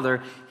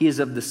Father, he is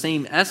of the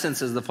same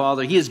essence as the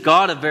Father, he is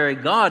God of very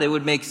God, it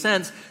would make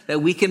sense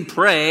that we can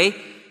pray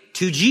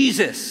to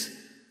Jesus.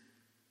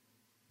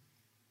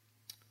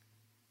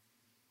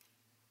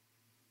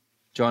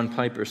 John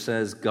Piper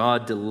says,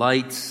 God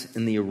delights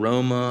in the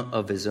aroma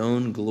of his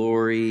own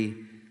glory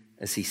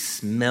as he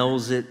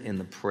smells it in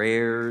the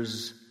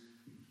prayers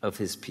of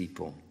his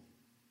people.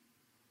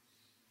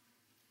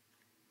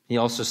 He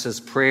also says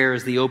prayer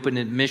is the open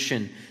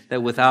admission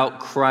that without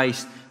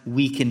Christ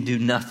we can do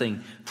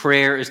nothing.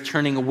 Prayer is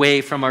turning away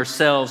from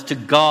ourselves to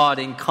God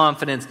in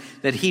confidence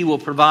that he will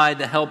provide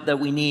the help that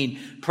we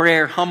need.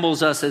 Prayer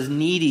humbles us as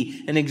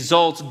needy and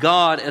exalts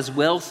God as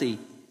wealthy.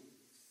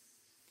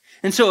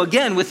 And so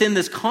again, within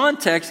this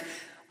context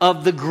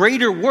of the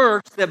greater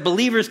works that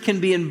believers can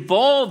be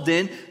involved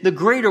in, the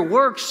greater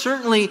works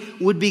certainly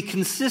would be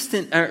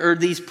consistent, or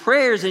these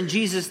prayers in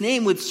Jesus'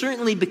 name would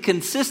certainly be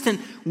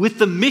consistent with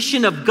the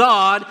mission of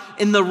God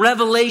in the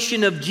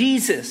revelation of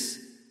Jesus.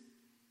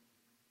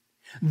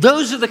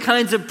 Those are the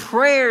kinds of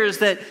prayers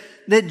that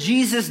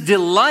Jesus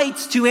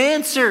delights to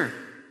answer.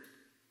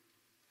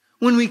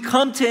 When we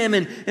come to him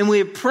and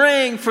we're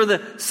praying for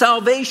the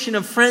salvation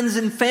of friends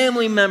and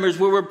family members,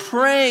 where we're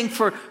praying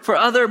for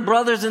other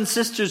brothers and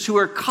sisters who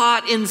are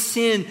caught in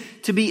sin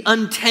to be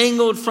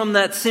untangled from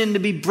that sin, to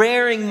be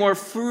bearing more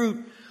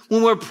fruit.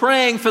 When we're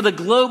praying for the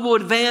global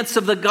advance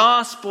of the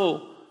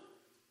gospel.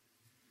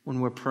 When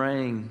we're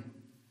praying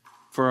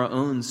for our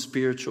own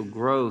spiritual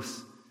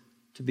growth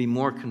to be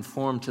more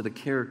conformed to the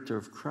character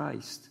of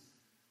Christ.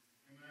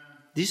 Amen.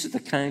 These are the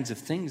kinds of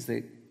things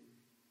that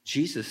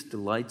Jesus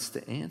delights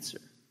to answer.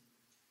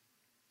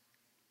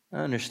 I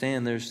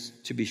understand there's,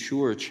 to be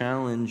sure, a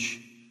challenge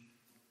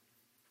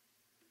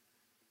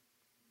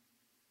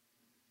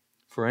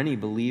for any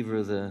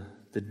believer,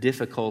 the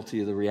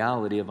difficulty of the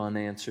reality of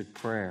unanswered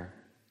prayer.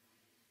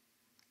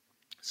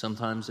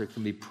 Sometimes there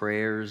can be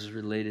prayers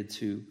related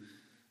to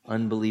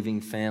unbelieving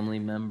family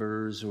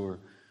members or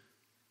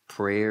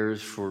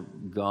prayers for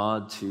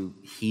God to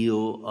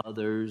heal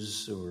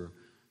others or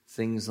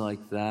things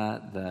like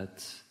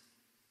that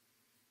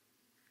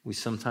we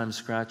sometimes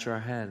scratch our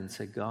head and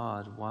say,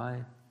 God,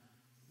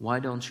 why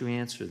don't you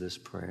answer this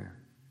prayer?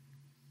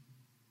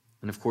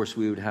 And of course,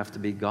 we would have to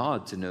be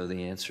God to know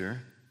the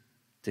answer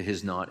to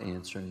his not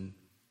answering.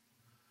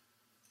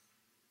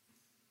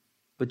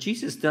 But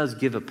Jesus does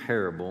give a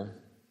parable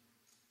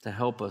to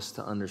help us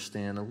to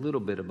understand a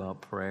little bit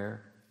about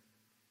prayer.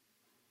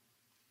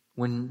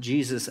 When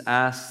Jesus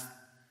asks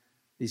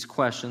these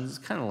questions,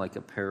 it's kind of like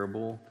a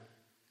parable.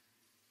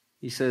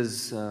 He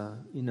says,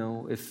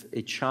 if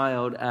a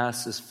child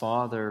asks his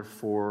father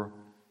for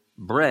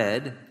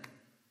bread,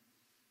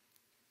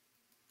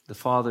 the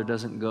father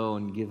doesn't go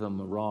and give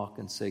him a rock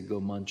and say, go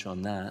munch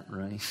on that,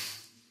 right?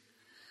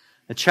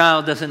 A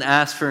child doesn't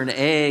ask for an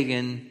egg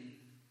and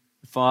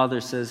the father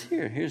says,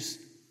 here's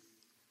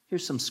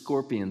some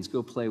scorpions,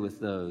 go play with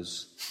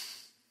those.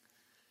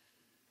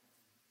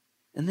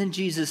 And then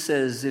Jesus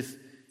says,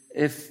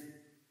 if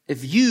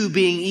you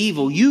being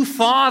evil, you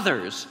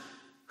fathers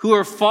who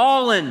are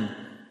fallen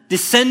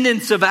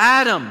descendants of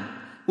Adam,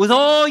 with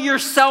all your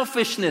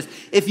selfishness,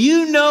 if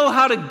you know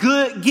how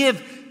to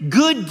give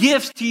good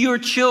gifts to your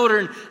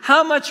children,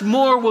 how much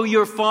more will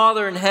your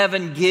Father in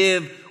heaven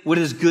give what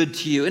is good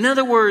to you? In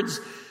other words,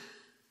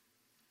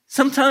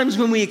 sometimes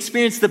when we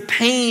experience the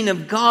pain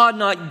of God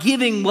not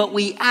giving what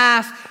we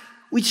ask,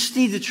 we just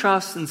need to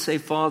trust and say,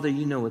 Father,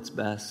 you know what's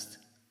best.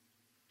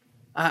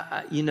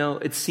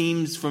 It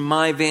seems from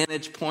my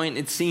vantage point,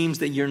 it seems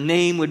that your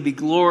name would be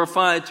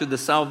glorified through the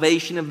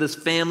salvation of this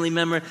family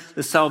member,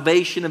 the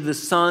salvation of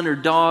this son or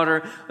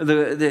daughter,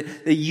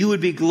 that you would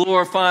be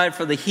glorified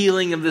for the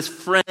healing of this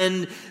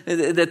friend,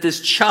 that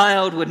this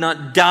child would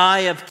not die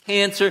of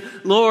cancer.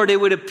 Lord, it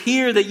would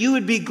appear that you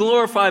would be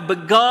glorified.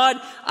 But God,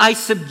 I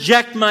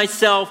subject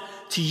myself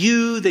to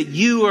you, that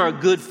you are a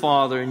good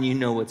Father and you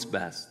know what's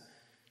best.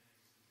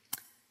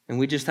 And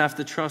we just have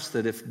to trust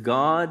that if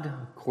God,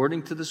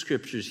 according to the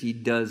Scriptures, He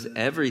does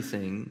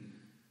everything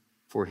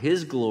for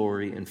His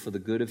glory and for the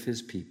good of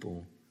His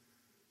people,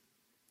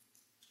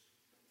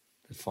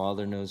 the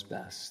Father knows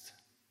best.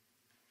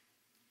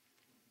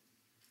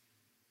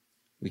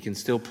 We can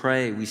still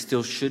pray. We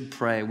still should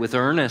pray with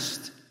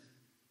earnest,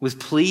 with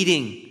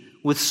pleading,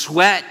 with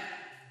sweat,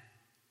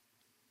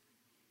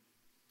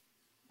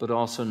 but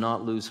also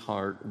not lose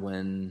heart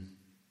when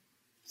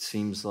it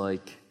seems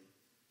like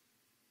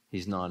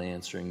He's not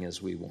answering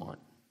as we want.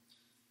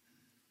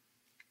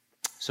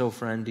 So,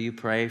 friend, do you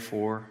pray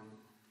for?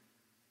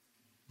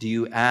 Do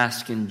you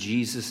ask in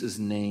Jesus'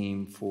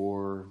 name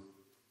for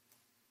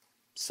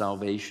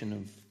salvation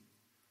of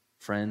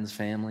friends,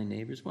 family,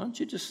 neighbors? Why don't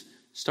you just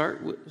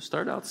start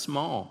out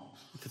small?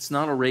 If it's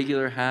not a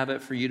regular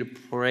habit for you to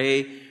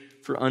pray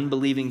for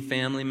unbelieving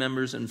family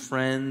members and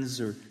friends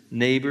or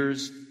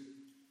neighbors,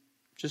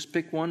 just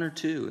pick one or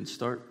two and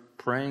start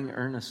praying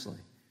earnestly.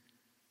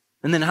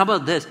 And then how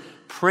about this?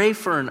 Pray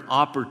for an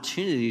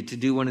opportunity to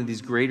do one of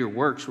these greater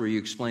works where you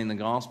explain the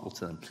gospel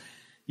to them.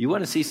 You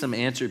want to see some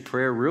answered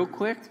prayer real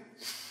quick?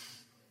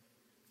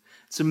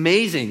 It's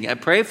amazing. I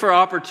pray for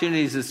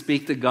opportunities to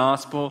speak the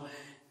gospel,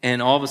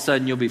 and all of a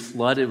sudden you'll be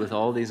flooded with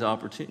all these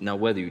opportunities. Now,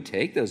 whether you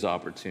take those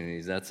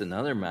opportunities, that's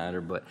another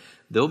matter, but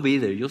they'll be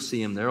there. You'll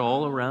see them. They're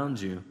all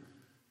around you.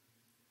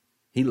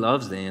 He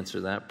loves to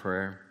answer that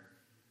prayer.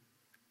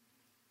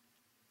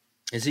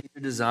 Is it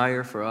your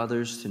desire for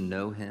others to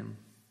know Him?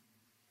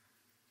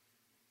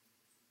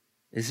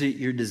 Is it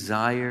your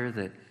desire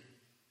that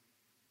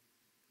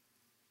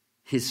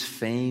His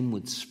fame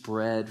would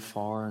spread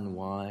far and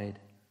wide?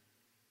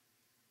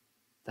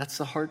 That's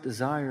the heart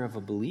desire of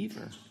a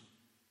believer.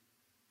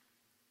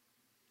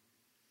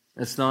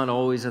 It's not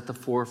always at the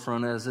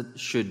forefront as it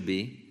should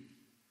be,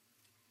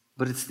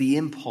 but it's the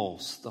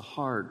impulse, the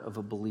heart of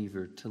a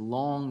believer to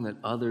long that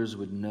others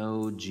would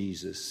know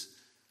Jesus.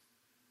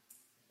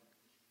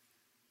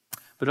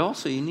 But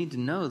also you need to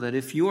know that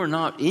if you are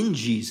not in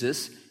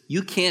Jesus,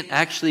 you can't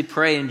actually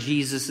pray in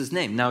Jesus'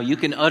 name. Now, you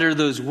can utter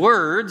those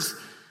words,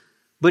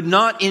 but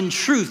not in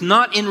truth,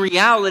 not in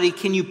reality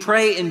can you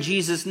pray in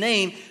Jesus'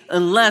 name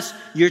unless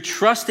you're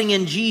trusting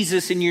in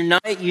Jesus and you're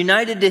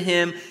united to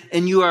Him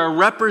and you are a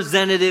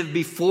representative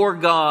before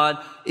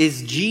God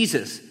is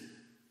Jesus.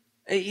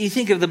 You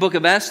think of the book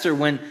of Esther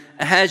when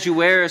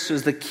Ahasuerus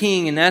was the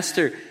king and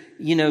Esther,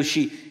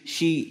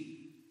 she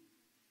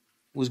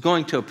was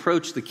going to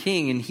approach the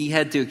king and he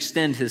had to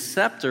extend his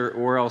scepter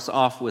or else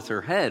off with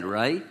her head,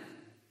 right?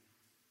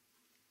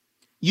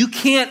 You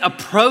can't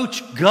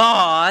approach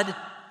God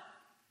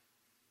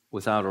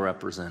without a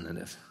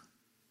representative,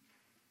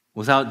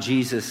 without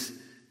Jesus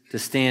to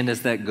stand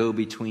as that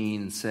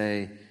go-between and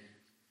say,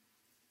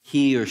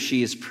 he or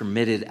she is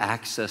permitted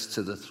access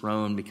to the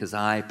throne because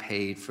I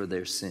paid for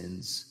their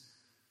sins.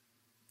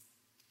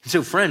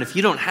 So, friend, if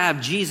you don't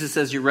have Jesus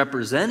as your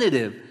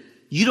representative,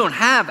 you don't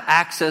have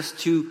access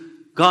to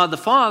God the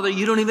Father.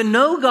 You don't even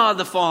know God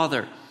the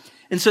Father.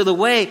 And so the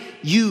way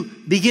you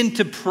begin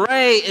to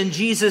pray in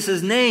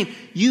Jesus' name,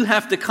 you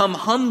have to come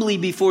humbly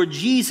before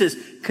Jesus,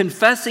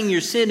 confessing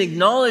your sin,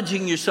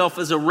 acknowledging yourself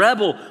as a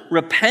rebel,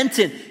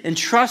 repentant, and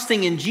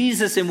trusting in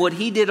Jesus and what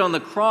He did on the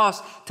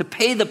cross to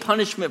pay the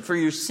punishment for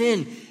your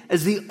sin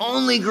as the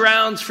only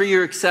grounds for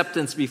your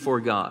acceptance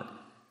before God.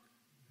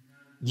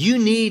 You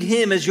need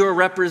Him as your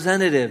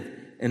representative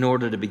in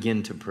order to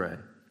begin to pray.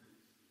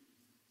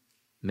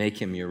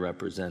 Make Him your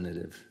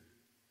representative.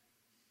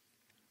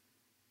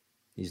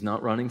 He's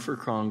not running for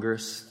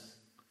Congress,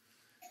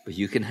 but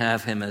you can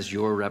have Him as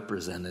your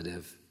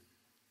representative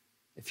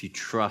if you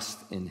trust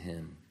in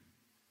Him.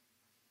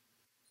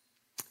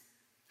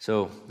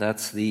 So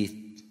that's the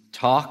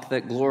talk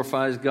that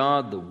glorifies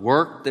God. The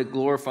work that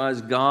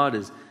glorifies God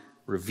is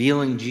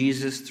revealing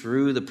Jesus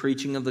through the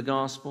preaching of the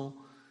gospel.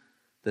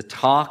 The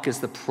talk is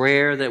the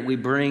prayer that we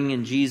bring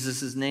in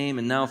Jesus' name.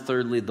 And now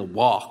thirdly, the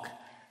walk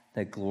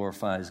that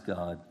glorifies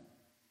God.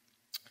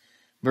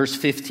 Verse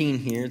 15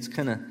 here, it's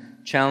kind of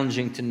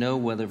challenging to know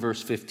whether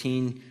verse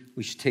 15,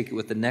 we should take it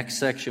with the next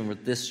section,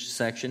 with this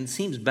section. It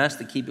seems best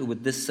to keep it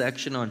with this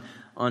section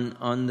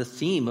on the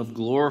theme of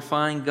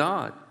glorifying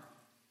God.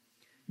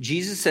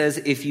 Jesus says,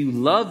 if you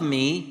love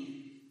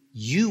me,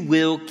 you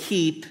will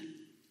keep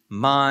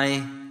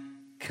my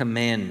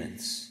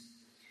commandments.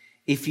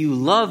 If you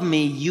love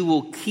me, you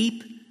will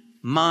keep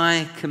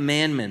my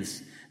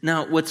commandments.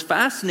 Now, what's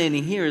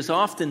fascinating here is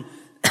often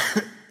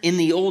in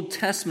the Old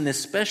Testament,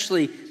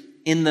 especially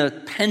in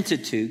the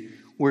Pentateuch,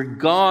 where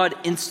God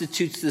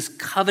institutes this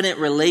covenant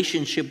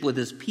relationship with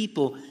His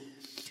people,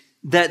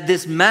 that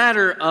this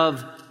matter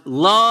of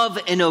love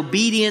and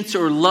obedience,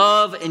 or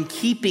love and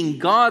keeping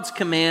God's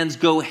commands,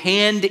 go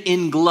hand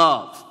in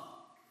glove.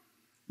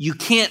 You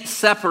can't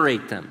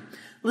separate them.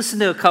 Listen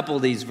to a couple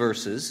of these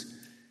verses.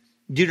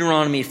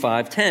 Deuteronomy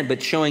 5:10,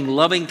 but showing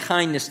loving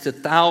kindness to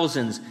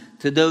thousands,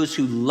 to those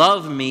who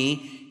love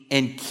me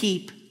and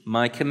keep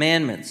my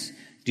commandments.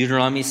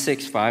 Deuteronomy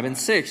 6:5 and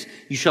 6,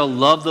 you shall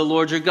love the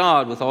Lord your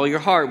God with all your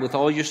heart, with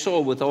all your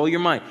soul, with all your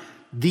might.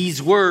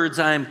 These words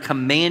I am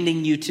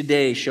commanding you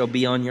today shall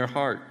be on your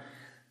heart.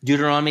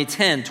 Deuteronomy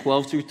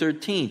 10:12 through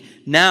 13.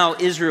 Now,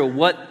 Israel,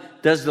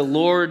 what does the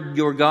Lord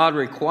your God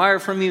require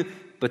from you?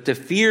 But to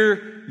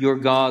fear your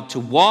God, to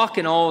walk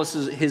in all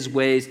his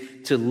ways,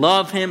 to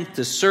love him,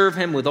 to serve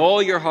him with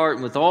all your heart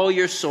and with all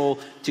your soul,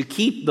 to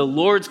keep the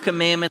Lord's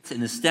commandments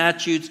and the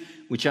statutes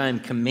which I am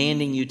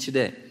commanding you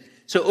today.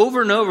 So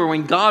over and over,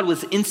 when God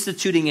was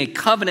instituting a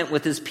covenant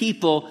with his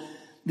people,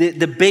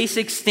 the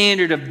basic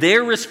standard of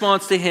their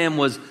response to him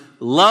was,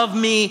 love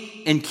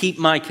me and keep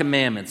my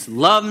commandments.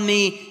 Love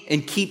me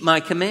and keep my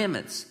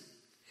commandments.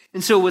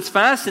 And so what's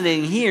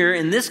fascinating here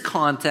in this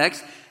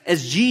context,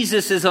 as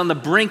Jesus is on the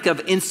brink of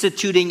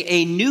instituting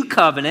a new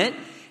covenant,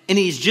 and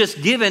he's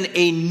just given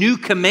a new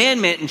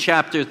commandment in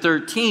chapter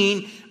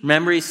 13.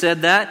 Remember he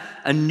said that?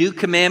 A new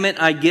commandment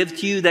I give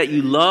to you, that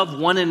you love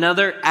one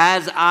another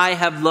as I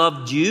have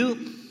loved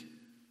you.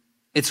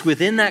 It's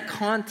within that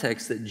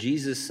context that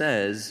Jesus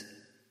says,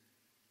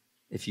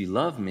 if you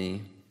love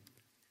me,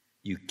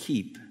 you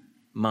keep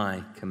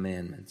my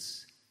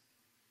commandments.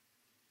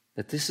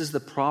 That this is the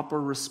proper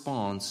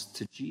response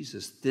to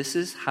Jesus. This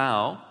is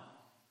how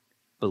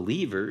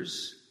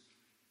believers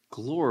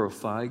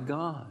glorify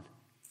God.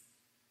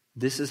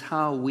 This is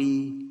how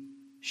we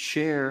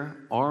share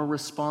our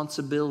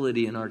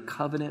responsibility in our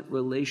covenant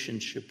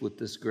relationship with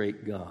this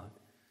great God.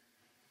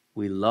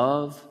 We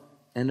love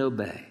and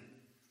obey.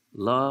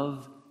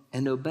 Love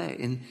and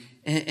obey.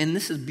 And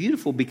this is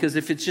beautiful, because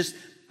if it's just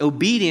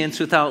obedience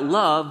without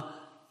love,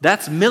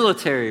 that's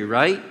military,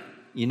 right?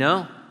 You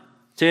know?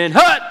 10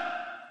 hut!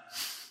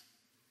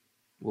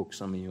 Woke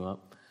some of you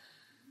up.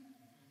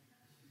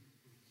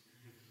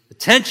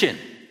 Attention!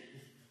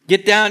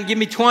 Get down, give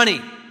me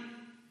 20.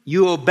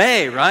 You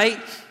obey, right?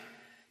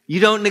 You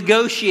don't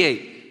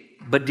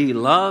negotiate. But do you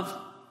love?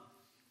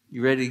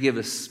 You ready to give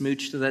a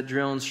smooch to that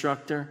drill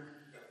instructor?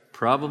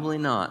 Probably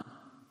not.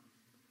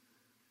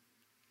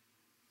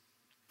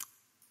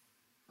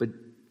 But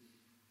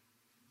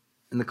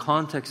in the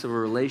context of a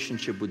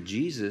relationship with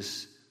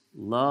Jesus,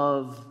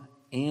 love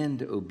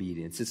and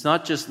obedience. It's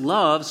not just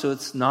love, so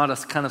it's not a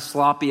kind of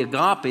sloppy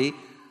agape.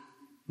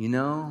 You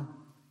know,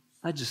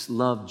 I just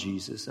love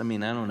Jesus. I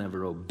mean, I don't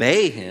ever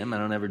obey him. I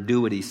don't ever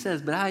do what he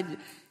says, but I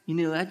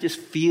just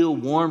feel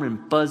warm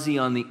and fuzzy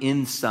on the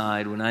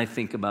inside when I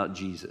think about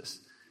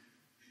Jesus.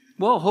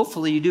 Well,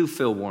 hopefully you do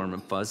feel warm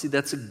and fuzzy.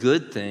 That's a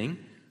good thing.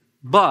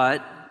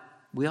 But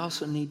we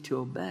also need to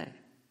obey.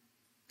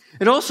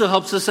 It also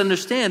helps us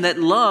understand that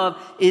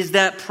love is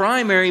that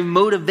primary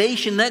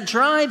motivation that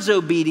drives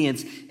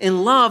obedience.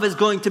 And love is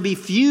going to be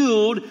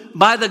fueled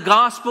by the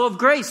gospel of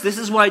grace. This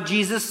is why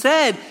Jesus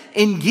said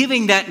in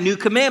giving that new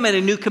commandment,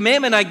 a new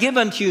commandment I give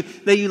unto you,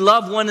 that you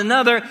love one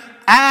another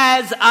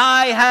as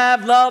I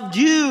have loved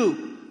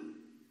you.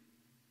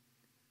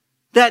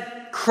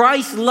 That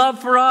Christ's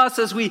love for us,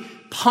 as we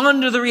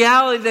ponder the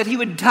reality that he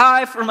would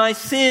die for my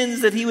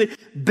sins, that he would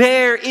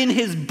bear in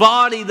his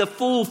body the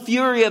full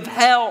fury of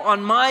hell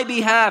on my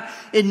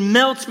behalf. It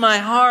melts my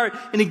heart,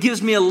 and it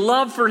gives me a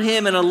love for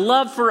him and a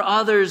love for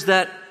others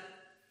that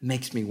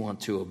makes me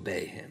want to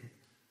obey him.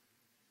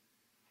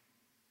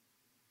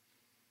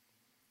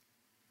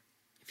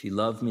 If you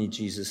love me,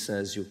 Jesus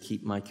says, you'll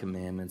keep my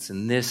commandments.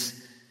 And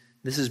this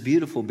is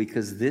beautiful,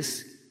 because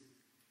this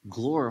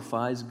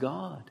glorifies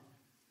God.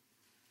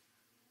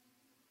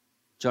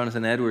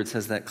 Jonathan Edwards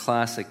has that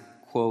classic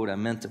quote. I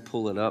meant to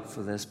pull it up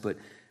for this, but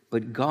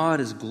God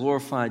is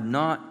glorified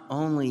not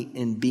only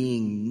in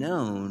being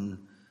known,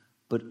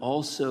 but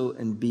also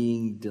in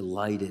being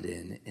delighted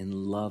in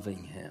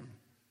loving him.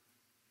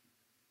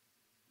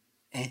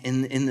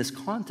 And in this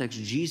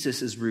context,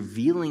 Jesus is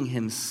revealing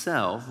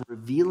himself,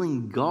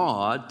 revealing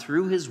God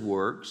through his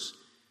works.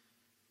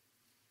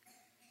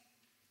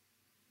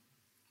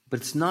 But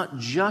it's not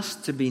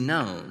just to be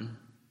known,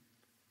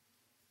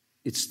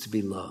 it's to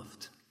be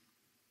loved.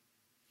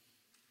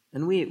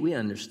 And we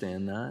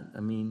understand that. I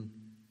mean,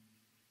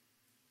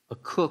 a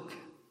cook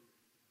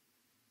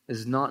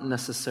is not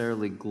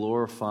necessarily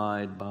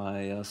glorified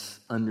by us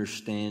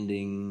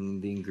understanding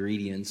the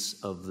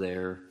ingredients of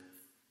their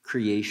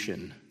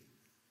creation,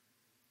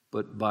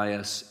 but by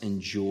us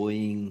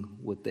enjoying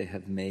what they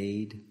have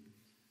made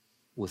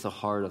with a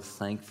heart of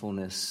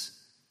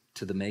thankfulness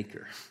to the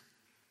Maker.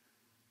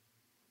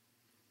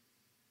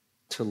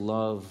 To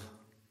love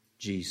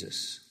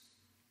Jesus.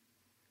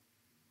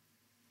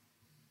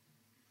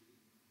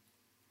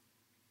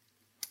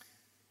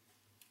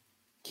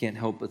 Can't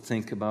help but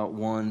think about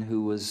one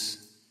who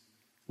was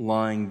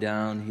lying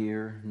down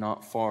here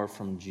not far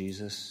from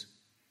Jesus,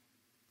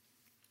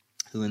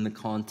 who in the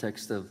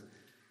context of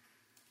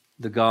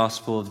the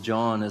Gospel of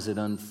John, as it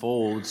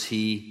unfolds,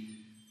 he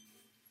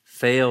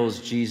fails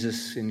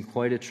Jesus in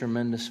quite a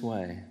tremendous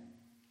way.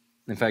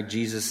 In fact,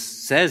 Jesus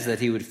says that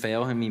he would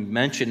fail him. He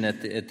mentioned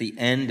at the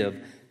end of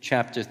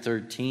chapter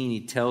 13,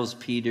 he tells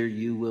Peter,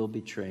 "You will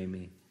betray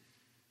me."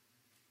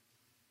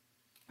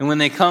 And when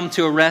they come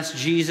to arrest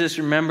Jesus,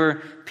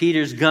 remember,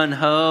 Peter's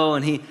gung-ho,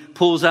 and he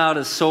pulls out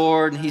his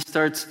sword, and he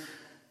starts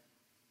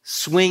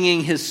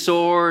swinging his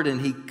sword,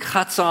 and he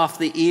cuts off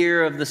the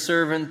ear of the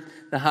servant,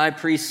 the high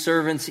priest's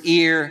servant's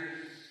ear.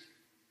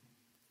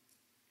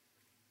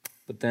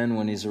 But then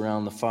when he's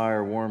around the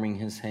fire warming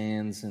his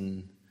hands,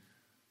 and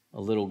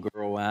a little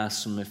girl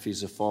asks him if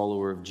he's a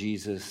follower of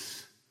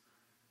Jesus,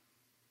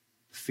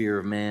 the fear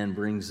of man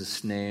brings a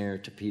snare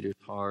to Peter's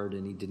heart,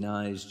 and he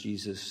denies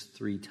Jesus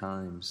 3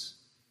 times.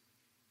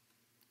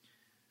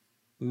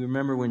 We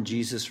remember when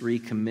Jesus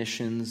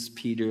recommissions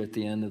Peter at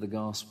the end of the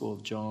Gospel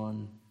of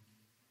John.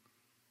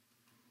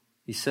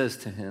 He says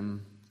to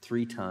him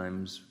 3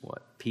 times,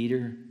 what?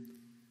 "Peter,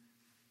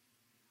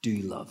 do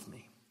you love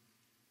me?"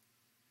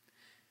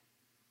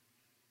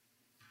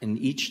 And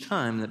each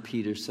time that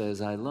Peter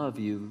says, "I love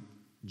you,"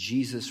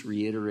 Jesus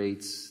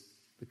reiterates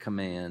the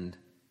command,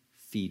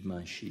 "Feed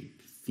my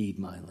sheep, feed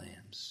my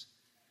lambs."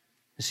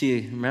 You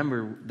see,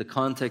 remember the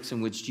context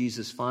in which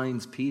Jesus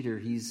finds Peter.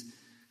 He's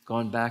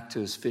gone back to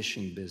his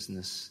fishing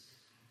business.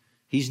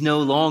 He's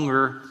no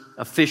longer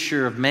a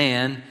fisher of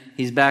man.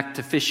 He's back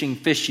to fishing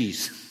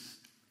fishies.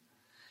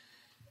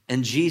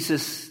 And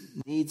Jesus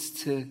needs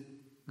to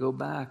go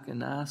back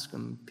and ask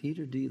him,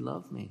 "Peter, do you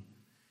love me?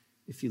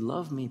 If you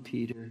love me,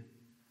 Peter,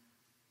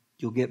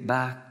 you'll get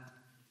back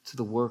to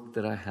the work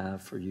that I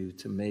have for you,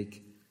 to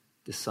make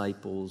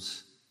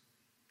disciples,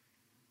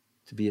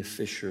 to be a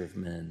fisher of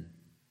men."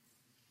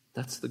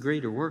 That's the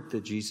greater work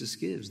that Jesus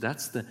gives.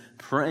 That's the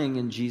praying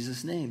in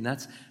Jesus' name.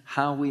 That's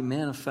how we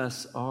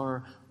manifest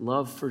our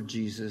love for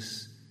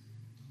Jesus,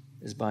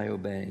 is by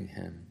obeying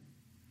him,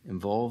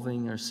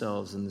 involving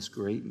ourselves in this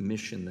great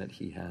mission that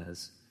he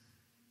has.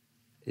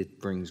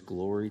 It brings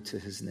glory to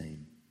his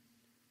name.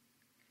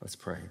 Let's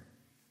pray.